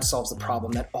 Prestige Labs solves the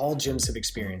problem that all gyms have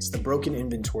experienced: the broken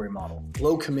inventory model,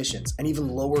 low commissions, and even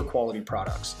lower quality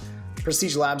products.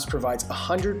 Prestige Labs provides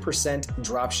 100%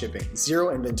 drop shipping,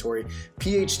 zero inventory,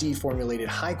 PhD formulated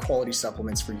high quality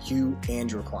supplements for you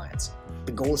and your clients.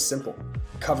 The goal is simple: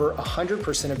 cover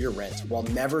 100% of your rent while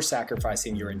never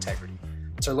sacrificing your integrity.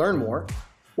 To learn more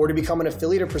or to become an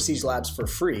affiliate of Prestige Labs for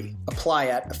free, apply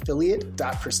at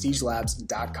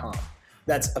affiliate.prestigelabs.com.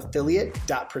 That's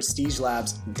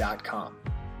affiliate.prestigelabs.com.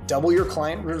 Double your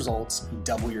client results,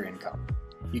 double your income.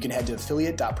 You can head to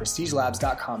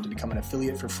affiliate.prestigelabs.com to become an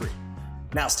affiliate for free.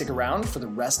 Now stick around for the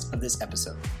rest of this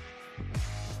episode.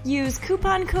 Use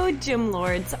coupon code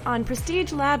GYMLORDS on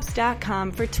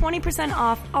prestigelabs.com for 20%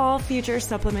 off all future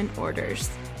supplement orders.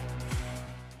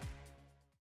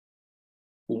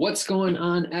 What's going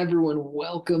on, everyone?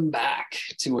 Welcome back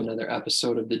to another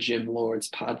episode of the Gym Lords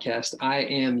podcast. I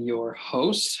am your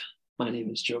host. My name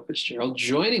is Joe Fitzgerald.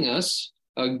 Joining us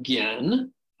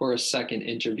again for a second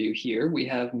interview here, we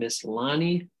have Miss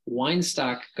Lonnie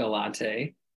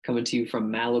Galate coming to you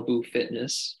from Malibu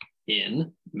Fitness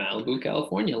in Malibu,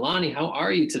 California. Lonnie, how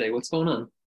are you today? What's going on?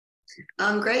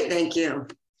 I'm great, thank you.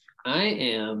 I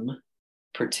am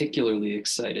particularly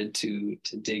excited to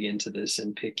dig into this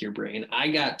and pick your brain. I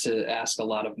got to ask a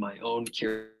lot of my own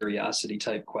curiosity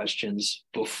type questions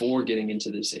before getting into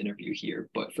this interview here.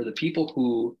 But for the people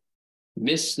who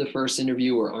missed the first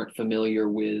interview or aren't familiar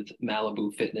with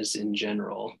Malibu Fitness in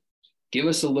general, give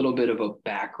us a little bit of a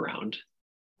background.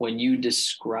 When you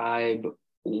describe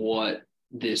what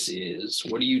this is,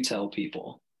 what do you tell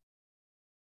people?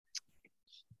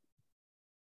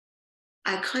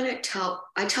 I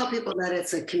tell people that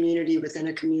it's a community within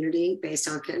a community based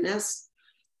on fitness,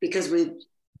 because we've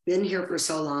been here for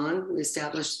so long. We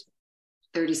established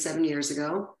 37 years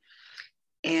ago.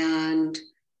 And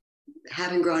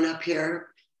having grown up here,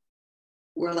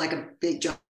 we're like a big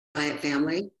giant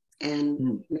family,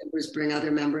 and members bring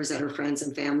other members that are friends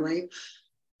and family.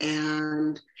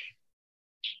 And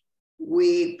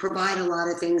we provide a lot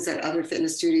of things that other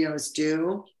fitness studios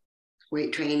do: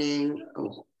 weight training,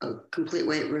 a complete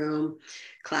weight room,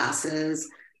 classes.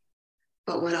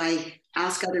 But when I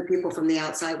ask other people from the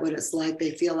outside what it's like,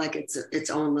 they feel like it's its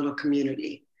own little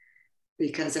community,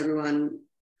 because everyone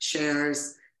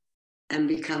shares and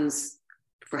becomes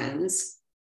friends.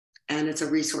 And it's a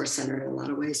resource center in a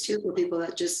lot of ways too, for people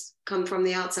that just come from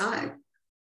the outside.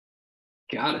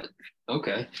 Got it.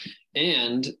 Okay.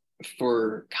 And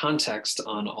for context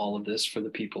on all of this, for the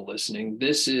people listening,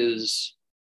 this is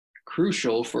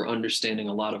crucial for understanding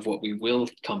a lot of what we will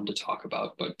come to talk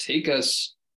about. But take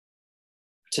us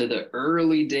to the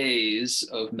early days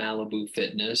of Malibu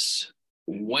Fitness.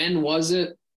 When was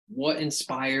it? what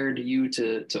inspired you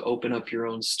to open up your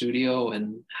own studio,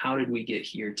 and how did we get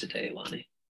here today, Lonnie?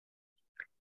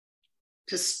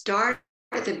 To start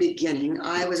at the beginning,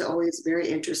 I was always very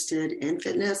interested in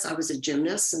fitness. I was a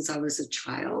gymnast since I was a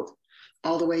child,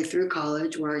 all the way through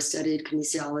college, where I studied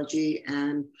kinesiology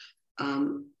and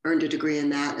earned a degree in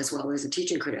that, as well as a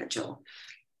teaching credential.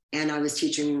 And I was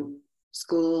teaching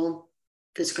school,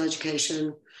 physical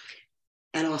education,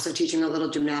 and also teaching a little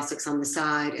gymnastics on the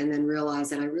side, and then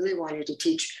realized that I really wanted to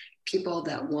teach people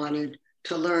that wanted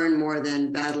to learn more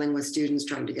than battling with students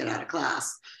trying to get out of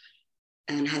class,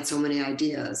 and had so many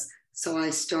ideas. So I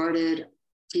started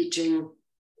teaching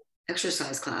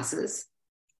exercise classes,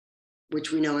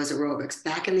 which we know as aerobics.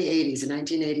 Back in the 80s, in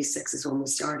 1986 is when we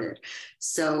started.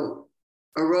 So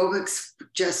aerobics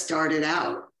just started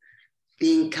out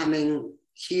becoming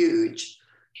huge.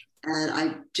 And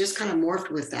I just kind of morphed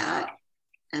with that,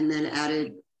 and then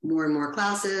added more and more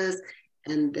classes.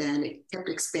 And then it kept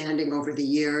expanding over the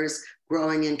years,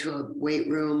 growing into a weight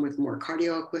room with more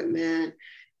cardio equipment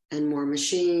and more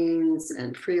machines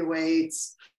and free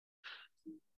weights,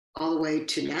 all the way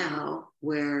to now,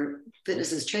 where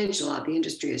fitness has changed a lot. The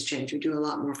industry has changed. We do a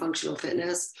lot more functional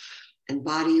fitness and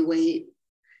body weight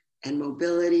and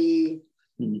mobility,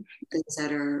 things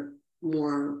that are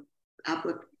more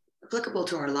applicable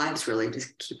to our lives, really, to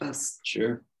keep us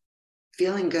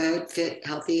feeling good, fit,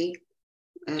 healthy,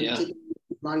 and keep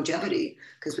longevity,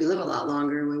 because we live a lot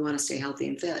longer and we want to stay healthy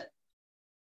and fit.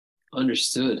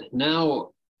 Understood. Now,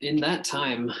 in that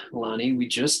time, Lonnie, we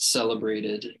just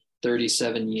celebrated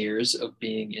 37 years of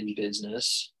being in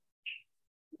business.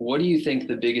 What do you think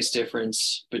the biggest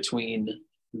difference between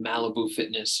Malibu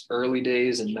Fitness early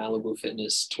days and Malibu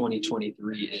Fitness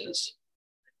 2023 is?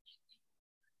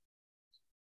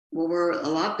 Well, we're a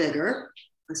lot bigger.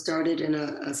 I started in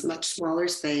a much smaller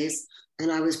space,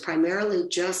 and I was primarily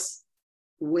just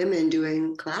women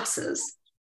doing classes.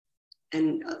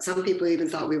 And some people even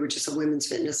thought we were just a women's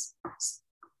fitness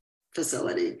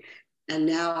facility. And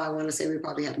now I want to say we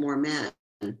probably have more men,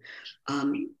 and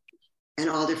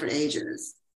all different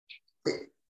ages.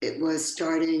 It was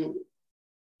starting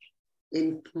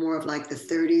in more of like the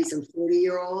 30s and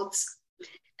 40-year-olds.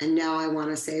 And now I want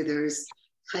to say there's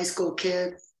high school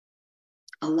kids,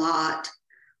 a lot,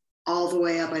 all the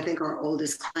way up. I think our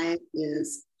oldest client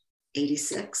is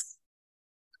 86.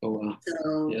 Oh, wow.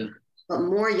 So, but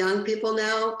more young people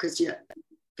now, because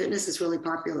fitness is really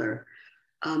popular.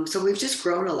 So we've just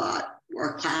grown a lot.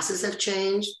 Our classes have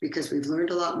changed because we've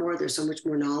learned a lot more. There's so much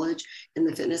more knowledge in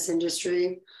the fitness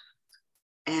industry.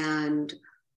 And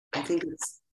I think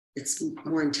it's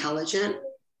more intelligent.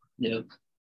 Yeah.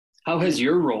 How has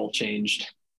your role changed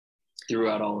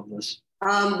throughout all of this?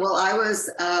 Well, I was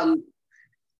an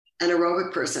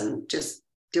aerobic person, just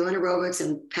doing aerobics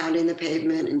and pounding the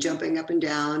pavement and jumping up and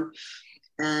down,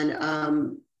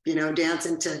 and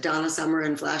dancing to Donna Summer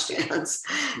and Flashdance.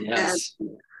 Yes.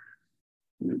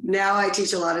 And now I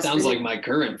teach a lot of sounds like my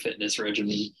current fitness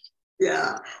regimen.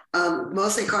 Yeah,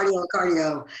 mostly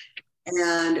cardio,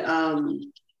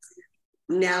 and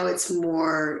now it's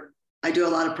more. I do a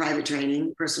lot of private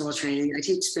training, personal training. I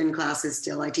teach spin classes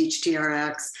still. I teach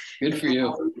TRX. Good for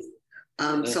you.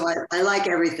 So I like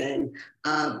everything,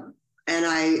 and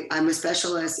I'm a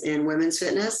specialist in women's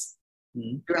fitness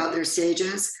throughout their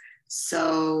stages.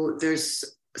 So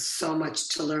there's so much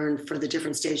to learn for the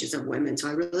different stages of women. So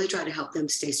I really try to help them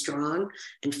stay strong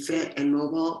and fit and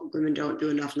mobile. Women don't do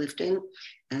enough lifting,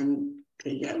 and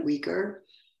they get weaker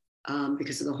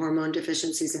because of the hormone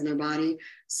deficiencies in their body.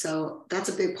 So that's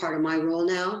a big part of my role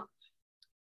now,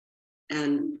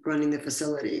 and running the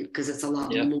facility, because it's a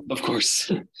lot more. Of course.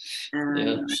 And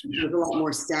there's a lot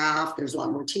more staff, there's a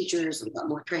lot more teachers, a lot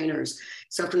more trainers.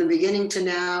 So from the beginning to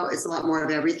now, it's a lot more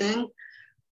of everything.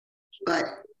 But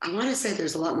I want to say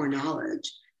there's a lot more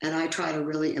knowledge, and I try to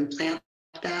really implant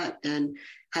that and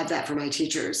have that for my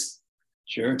teachers.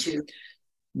 Sure. Too.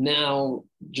 Now,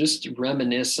 just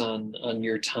reminisce on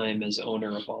your time as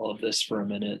owner of all of this for a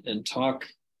minute, and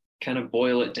kind of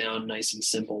boil it down nice and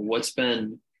simple. What's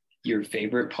been your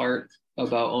favorite part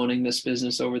about owning this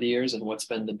business over the years, and what's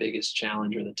been the biggest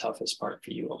challenge or the toughest part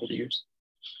for you over the years?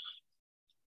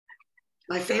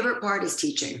 My favorite part is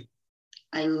teaching.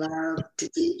 I love to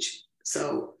teach.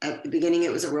 So at the beginning,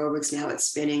 it was aerobics. Now it's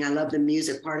spinning. I love the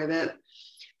music part of it.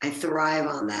 I thrive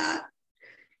on that.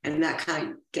 And that kind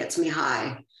of gets me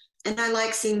high. And I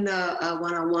like seeing the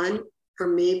one-on-one. For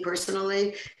me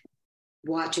personally,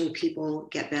 watching people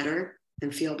get better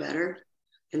and feel better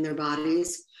in their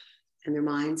bodies and their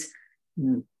minds.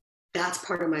 That's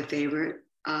part of my favorite.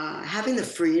 having the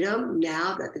freedom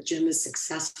now that the gym is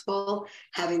successful,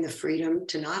 having the freedom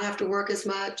to not have to work as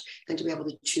much and to be able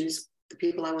to choose the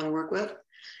people I want to work with,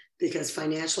 because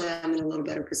financially I'm in a little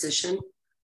better position.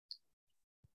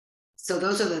 So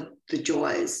those are the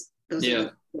joys. Those are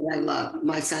the I love.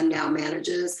 My son now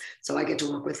manages, so I get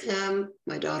to work with him.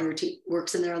 My daughter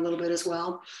works in there a little bit as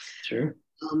well. Sure.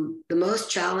 The most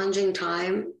challenging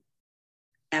time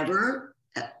ever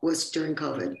was during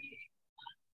COVID.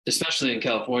 Especially in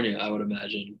California, I would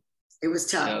imagine. It was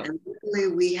tough. Yeah. And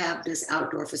luckily we have this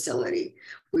outdoor facility.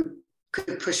 We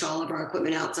could push all of our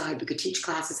equipment outside. We could teach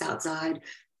classes outside.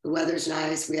 The weather's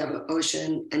nice. We have an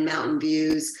ocean and mountain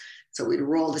views. So we'd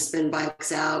roll the spin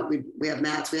bikes out. We have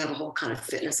mats. We have a whole kind of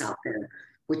fitness out there,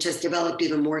 which has developed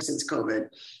even more since COVID.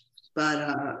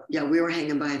 But we were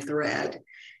hanging by a thread.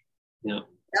 Yeah.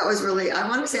 That was really, I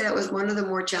want to say that was one of the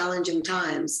more challenging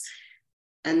times.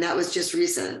 And that was just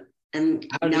recent. And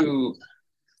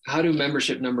how do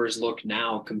membership numbers look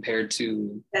now compared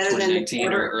to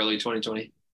 2019 or early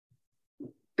 2020?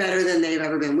 Better than they've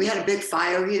ever been. We had a big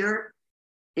fire here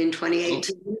in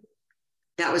 2018. Oh.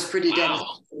 That was pretty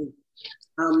devastating.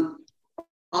 All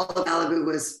of Malibu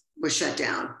was shut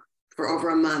down for over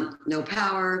a month, no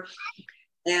power,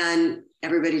 and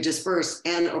everybody dispersed,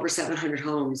 and over 700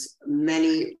 homes.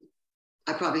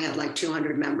 I probably had like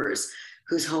 200 members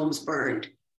whose homes burned.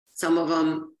 Some of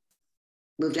them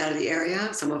moved out of the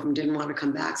area. Some of them didn't want to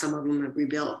come back. Some of them have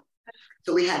rebuilt.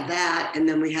 So we had that, and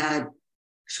then we had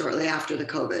shortly after the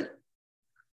COVID.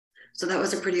 So that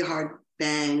was a pretty hard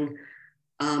bang.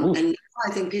 And now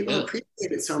I think people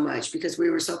appreciate it so much because we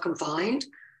were so confined.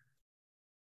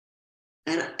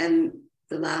 And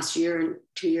the last year and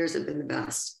 2 years have been the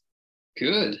best.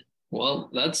 Good. Well,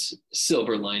 that's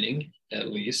silver lining, at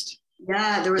least.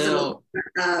 Yeah, there was a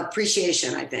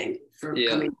appreciation, I think, for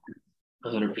coming.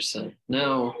 100%.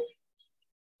 Now,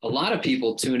 a lot of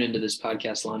people tune into this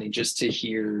podcast, Lonnie, just to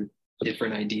hear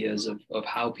different ideas of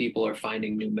how people are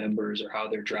finding new members or how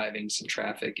they're driving some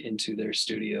traffic into their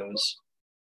studios.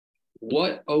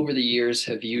 What over the years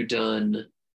have you done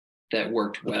that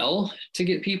worked well to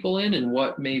get people in, and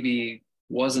what maybe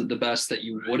wasn't the best that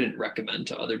you wouldn't recommend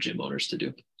to other gym owners to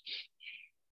do?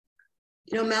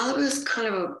 Malibu is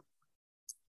kind of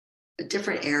a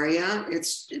different area.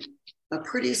 It's a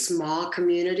pretty small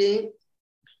community.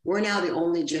 We're now the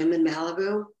only gym in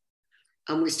Malibu.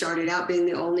 We started out being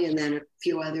the only, and then a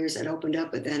few others had opened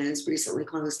up, but then it's recently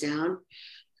closed down.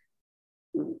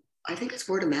 I think it's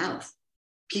word of mouth.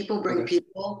 People bring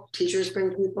people, teachers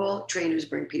bring people, trainers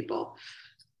bring people.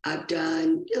 I've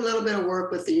done a little bit of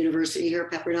work with the university here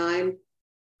at Pepperdine.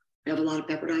 We have a lot of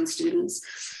Pepperdine students,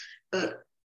 but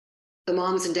the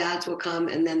moms and dads will come,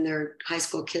 and then their high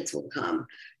school kids will come.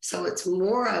 So it's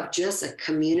more of just a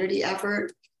community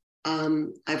effort.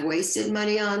 I've wasted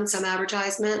money on some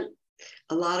advertisement.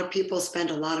 A lot of people spend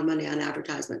a lot of money on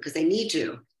advertisement because they need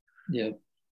to. Yeah.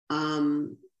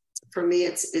 For me,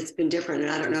 it's been different, and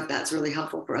I don't know if that's really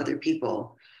helpful for other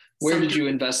people. Where did you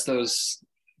invest those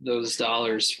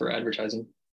dollars for advertising?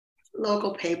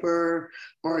 Local paper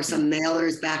or some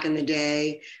mailers back in the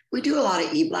day. We do a lot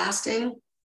of e-blasting.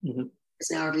 Mm-hmm.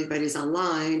 Because now everybody's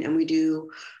online, and we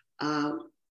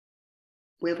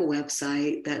have a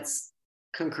website that's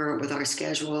concurrent with our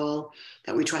schedule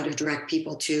that we try to direct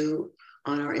people to.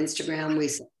 On our Instagram, we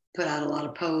put out a lot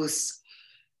of posts.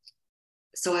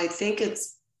 So I think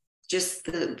it's just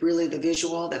the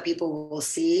visual that people will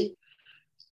see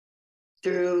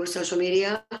through social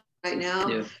media right now.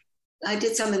 Yeah. I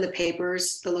did some in the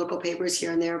papers, the local papers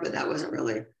here and there, but that wasn't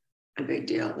really a big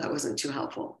deal. That wasn't too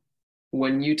helpful.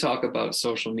 When you talk about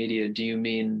social media, do you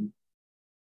mean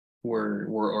we're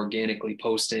organically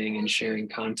posting and sharing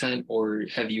content, or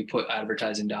have you put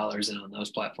advertising dollars in on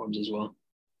those platforms as well?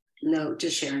 No,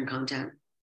 just sharing content.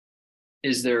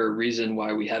 Is there a reason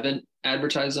why we haven't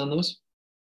advertised on those?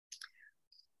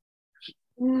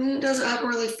 It haven't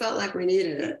really felt like we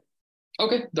needed it.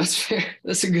 Okay, that's fair.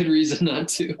 That's a good reason not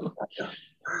to.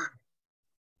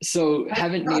 So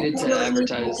haven't needed to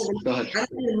advertise. Go ahead. I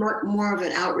need more of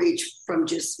an outreach from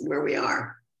just where we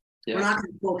are. Yeah. We're not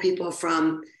going to pull people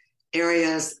from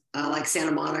areas like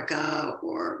Santa Monica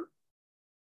or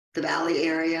the Valley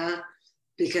area,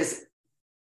 because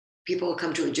people will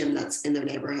come to a gym that's in their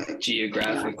neighborhood.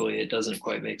 Geographically, it doesn't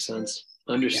quite make sense.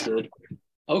 Understood.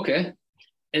 Yeah. Okay.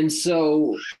 And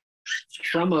so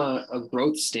from a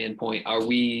growth standpoint, are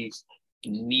we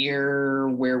near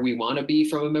where we want to be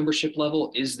from a membership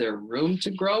level? Is there room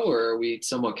to grow, or are we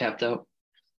somewhat capped out?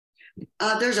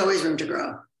 There's always room to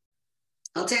grow.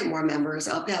 I'll take more members.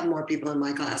 I'll have more people in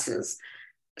my classes.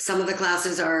 Some of the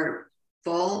classes are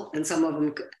full, and some of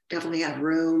them definitely have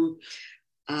room.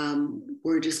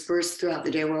 We're dispersed throughout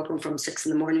the day. We're open from 6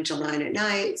 a.m. till 9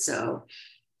 p.m. So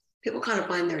people kind of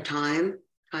find their time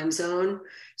zone.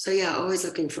 So yeah, always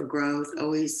looking for growth,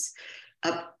 always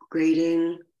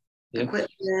upgrading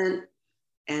equipment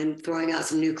and throwing out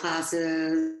some new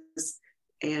classes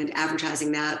and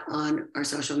advertising that on our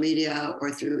social media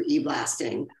or through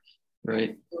e-blasting.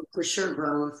 Right. So for sure,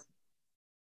 growth.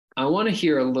 I want to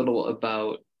hear a little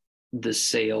about the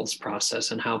sales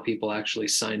process and how people actually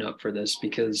sign up for this,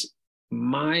 because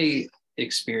my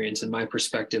experience and my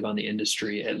perspective on the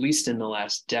industry, at least in the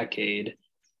last decade,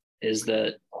 is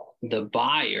that the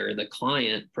buyer, the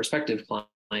client, prospective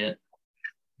client,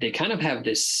 they kind of have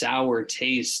this sour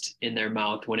taste in their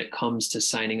mouth when it comes to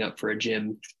signing up for a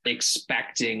gym,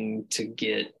 expecting to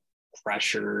get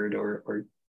pressured or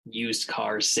used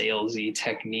car salesy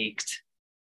techniqued.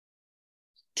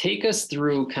 Take us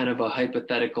through kind of a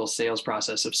hypothetical sales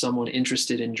process of someone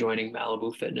interested in joining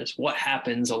Malibu Fitness. What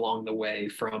happens along the way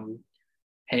from,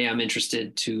 hey, I'm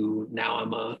interested, to now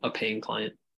I'm a paying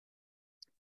client?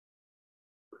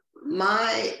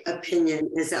 My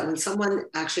opinion is that when someone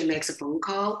actually makes a phone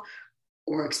call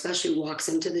or especially walks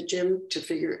into the gym to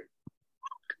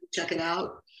check it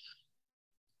out,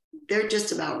 they're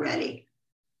just about ready.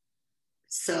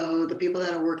 So the people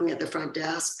that are working at the front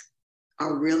desk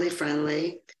are really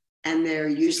friendly, and they're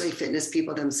usually fitness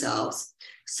people themselves.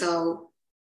 So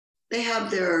they have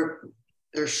their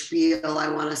spiel, I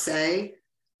want to say,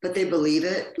 but they believe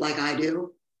it like I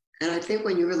do. And I think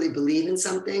when you really believe in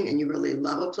something and you really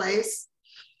love a place,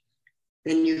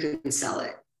 then you can sell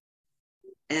it.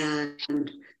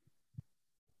 And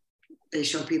they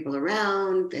show people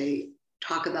around, they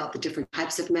talk about the different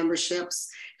types of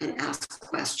memberships and ask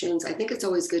questions. I think it's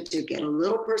always good to get a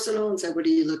little personal and say, what are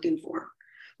you looking for?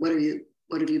 What have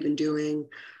you been doing?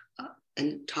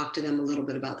 And talk to them a little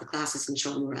bit about the classes and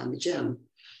show them around the gym.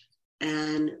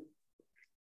 And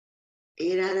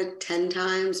 8 out of 10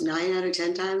 times, 9 out of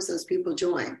 10 times, those people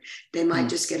join. They might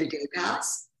just get a day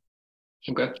pass.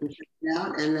 Okay. And check it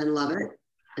out and then love it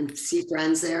and see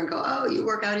friends there and go, oh, you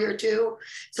work out here too?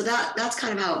 So that's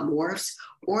kind of how it morphs.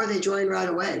 Or they join right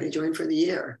away. They join for the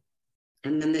year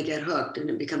and then they get hooked and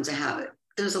it becomes a habit.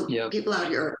 There's people out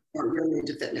here are really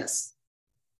into fitness.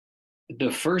 The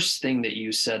first thing that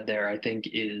you said there, I think,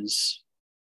 is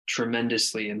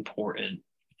tremendously important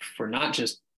for not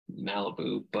just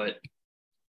Malibu, but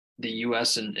the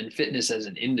US and fitness as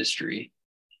an industry.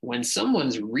 When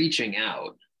someone's reaching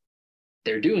out,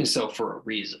 they're doing so for a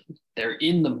reason. They're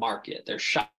in the market. They're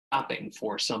shopping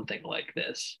for something like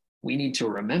this. We need to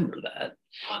remember that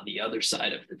on the other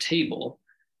side of the table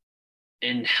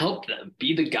and help them,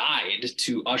 be the guide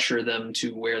to usher them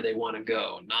to where they want to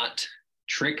go, not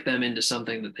trick them into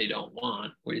something that they don't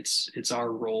want. It's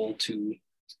our role to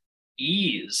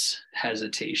ease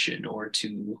hesitation or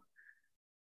to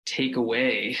take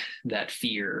away that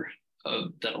fear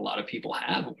that a lot of people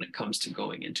have when it comes to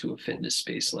going into a fitness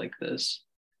space like this.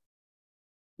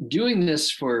 Doing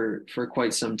this for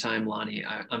quite some time, Lonnie,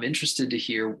 I'm interested to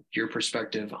hear your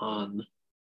perspective on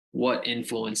what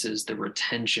influences the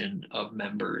retention of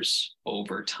members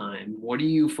over time. What do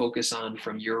you focus on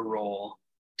from your role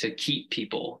to keep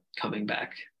people coming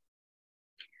back?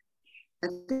 I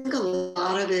think a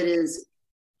lot of it is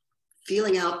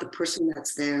feeling out the person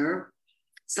that's there.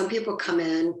 Some people come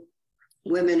in,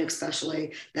 women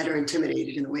especially, that are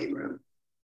intimidated in the weight room.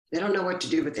 They don't know what to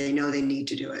do, but they know they need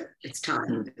to do it. It's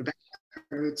time. Their back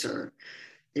hurts, or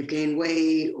they've gained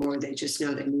weight, or they just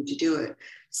know they need to do it.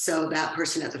 So that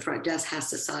person at the front desk has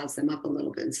to size them up a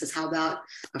little bit and says, how about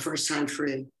a first time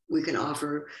free? We can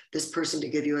offer this person to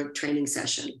give you a training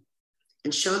session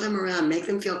and show them around, make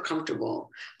them feel comfortable.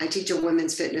 I teach a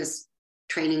women's fitness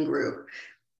training group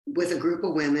with a group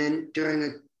of women during a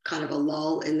kind of a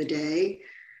lull in the day,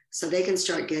 so they can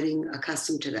start getting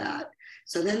accustomed to that.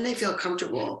 So then they feel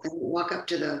comfortable. They walk up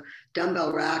to the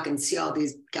dumbbell rack and see all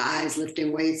these guys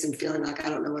lifting weights and feeling like, I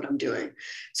don't know what I'm doing.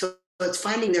 So it's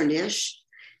finding their niche.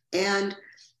 And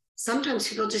sometimes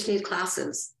people just need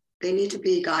classes. They need to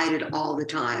be guided all the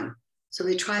time. So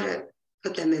we try to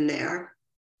put them in there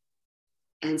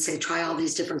and say, try all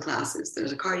these different classes.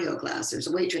 There's a cardio class, there's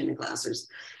a weight training class.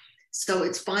 So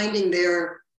it's finding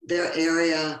their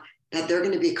area that they're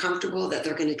going to be comfortable, that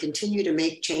they're going to continue to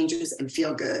make changes and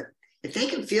feel good. If they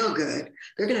can feel good,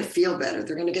 they're going to feel better.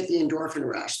 They're going to get the endorphin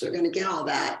rush. They're going to get all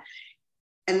that.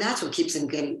 And that's what keeps them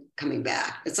coming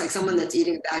back. It's like someone that's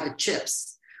eating a bag of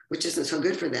chips, which isn't so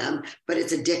good for them, but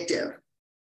it's addictive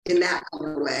in that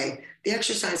kind of way. The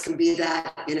exercise can be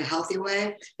that in a healthy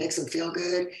way, makes them feel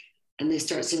good, and they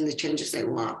start seeing the changes they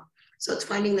want. So it's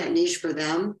finding that niche for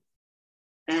them.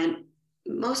 And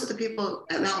most of the people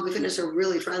at Malibu Fitness are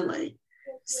really friendly.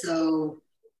 So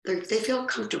they feel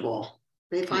comfortable.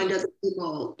 They find other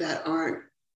people that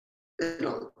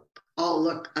don't all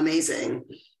look amazing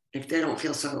if they don't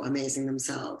feel so amazing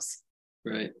themselves.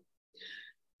 Right.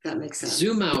 That makes sense.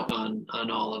 Zoom out on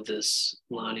all of this,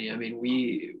 Lonnie. I mean,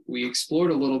 we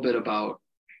explored a little bit about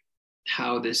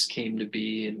how this came to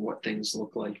be and what things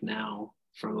look like now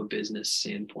from a business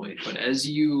standpoint. But as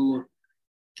you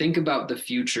think about the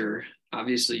future,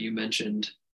 obviously you mentioned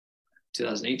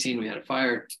 2018, we had a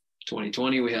fire.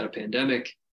 2020, we had a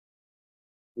pandemic.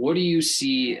 What do you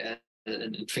see,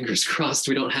 and fingers crossed,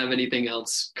 we don't have anything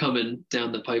else coming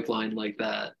down the pipeline like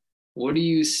that. What do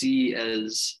you see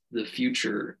as the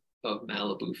future of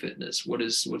Malibu Fitness?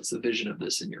 What's the vision of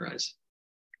this in your eyes?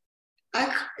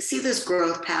 I see this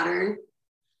growth pattern,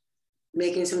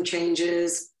 making some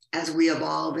changes as we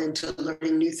evolve into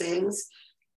learning new things,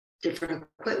 different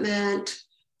equipment,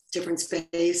 different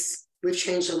space. We've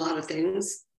changed a lot of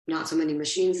things, not so many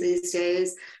machines these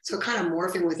days. So kind of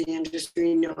morphing with the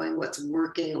industry, knowing what's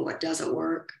working and what doesn't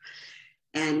work,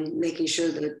 and making sure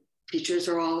the teachers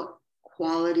are all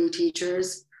quality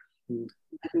teachers.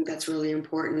 I think that's really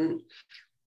important.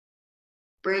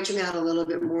 Branching out a little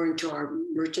bit more into our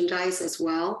merchandise as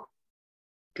well,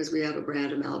 because we have a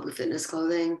brand of Malibu Fitness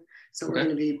clothing. So we're going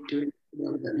to be doing a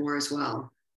little bit more as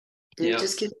well. And it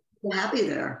just keeps people happy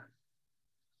there.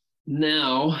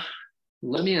 Now,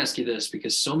 let me ask you this,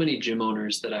 because so many gym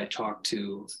owners that I talk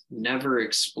to never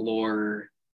explore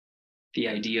the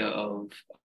idea of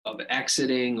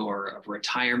exiting or of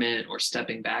retirement or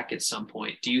stepping back at some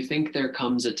point. Do you think there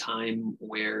comes a time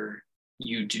where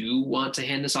you do want to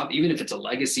hand this off, even if it's a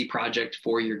legacy project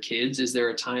for your kids? Is there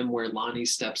a time where Lonnie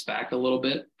steps back a little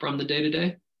bit from the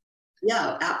day-to-day?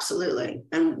 Yeah, absolutely.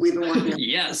 And we've been working.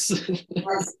 Yes.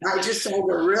 I just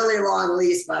sold a really long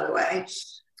lease, by the way,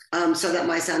 so that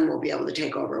my son will be able to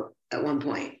take over at one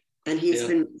point. And he's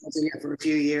been using it for a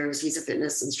few years. He's a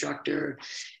fitness instructor,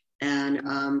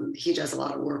 and he does a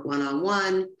lot of work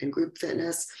one-on-one and group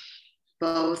fitness,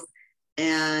 both.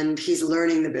 And he's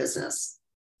learning the business.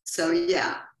 So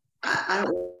yeah, I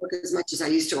don't work as much as I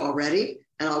used to already,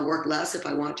 and I'll work less if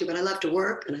I want to, but I love to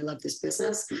work and I love this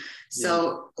business.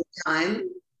 So time,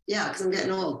 because I'm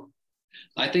getting old.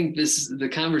 I think the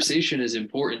conversation is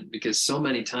important, because so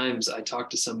many times I talk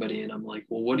to somebody and I'm like,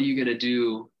 well, what are you going to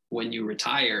do when you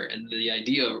retire? And the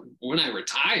idea, when I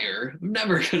retire, I'm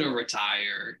never going to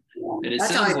retire. And it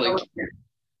sounds like,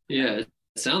 it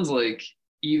sounds like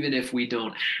even if we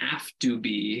don't have to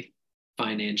be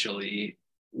financially,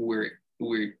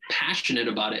 we're passionate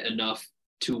about it enough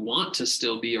to want to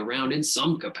still be around in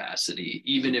some capacity,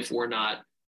 even if we're not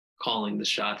calling the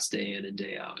shots day in and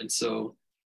day out. And so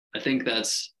I think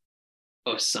that's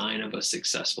a sign of a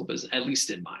successful business, at least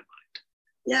in my mind.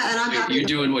 Yeah, and I'm happy you're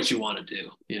doing what you want to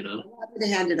do, I'm happy to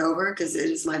hand it over because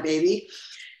it is my baby.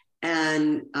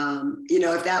 And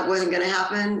if that wasn't going to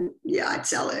happen, I'd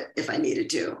sell it if I needed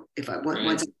to.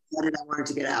 Once I got it, I wanted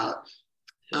to get out.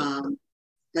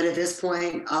 But at this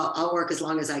point, I'll work as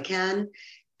long as I can,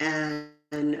 and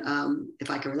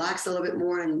if I can relax a little bit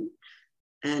more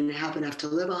and have enough to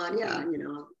live on,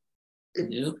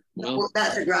 well,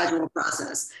 that's a gradual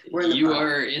process. You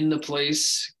are in the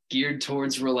place geared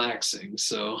towards relaxing,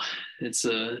 so it's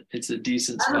a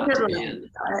decent spot to be in.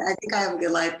 I think I have a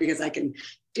good life because I can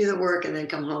do the work and then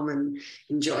come home and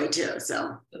enjoy too.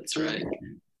 So that's right.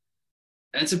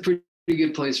 That's a pretty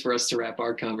good place for us to wrap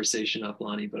our conversation up,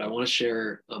 Lonnie, but I want to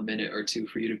share a minute or two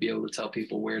for you to be able to tell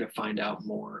people where to find out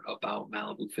more about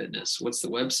Malibu Fitness. What's the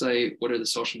website? What are the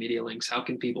social media links? How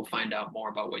can people find out more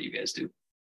about what you guys do?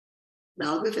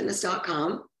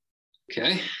 MalibuFitness.com.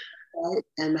 Okay. Right,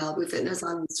 and Malibu Fitness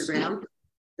on Instagram.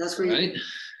 That's where you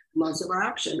most of our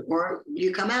action. Or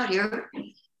you come out here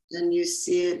and you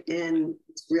see it in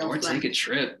real life. Or take a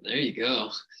trip. There you go.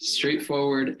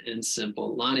 Straightforward and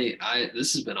simple. Lonnie,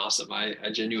 this has been awesome. I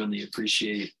genuinely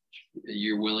appreciate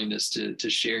your willingness to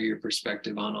share your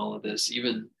perspective on all of this.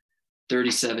 Even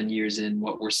 37 years in,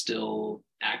 what we're still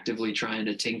actively trying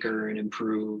to tinker and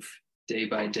improve day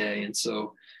by day. And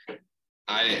so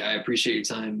I appreciate your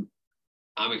time.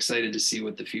 I'm excited to see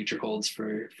what the future holds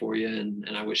for you,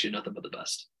 and I wish you nothing but the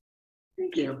best.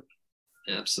 Thank you.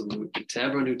 Absolutely. To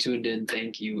everyone who tuned in,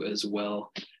 thank you as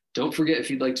well. Don't forget, if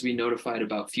you'd like to be notified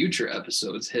about future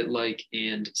episodes, hit like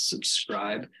and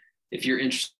subscribe. If you're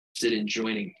interested in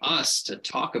joining us to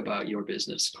talk about your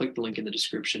business, click the link in the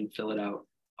description, fill it out.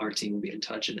 Our team will be in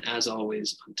touch. And as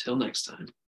always, until next time,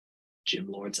 Gym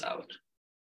Lords out.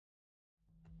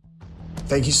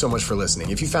 Thank you so much for listening.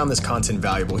 If you found this content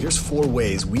valuable, here's 4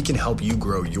 ways we can help you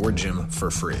grow your gym for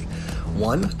free.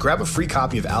 1, grab a free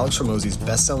copy of Alex Hormozi's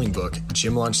best-selling book,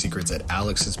 Gym Launch Secrets, at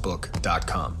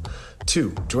alexsbook.com.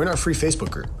 2, join our free Facebook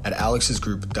group at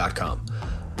alexsgroup.com.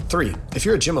 3, if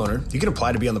you're a gym owner, you can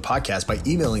apply to be on the podcast by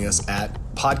emailing us at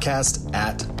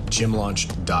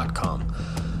podcast@gymlaunch.com.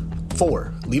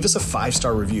 4, leave us a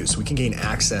 5-star review so we can gain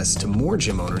access to more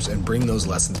gym owners and bring those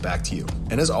lessons back to you.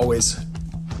 And as always,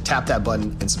 tap that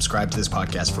button and subscribe to this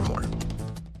podcast for more.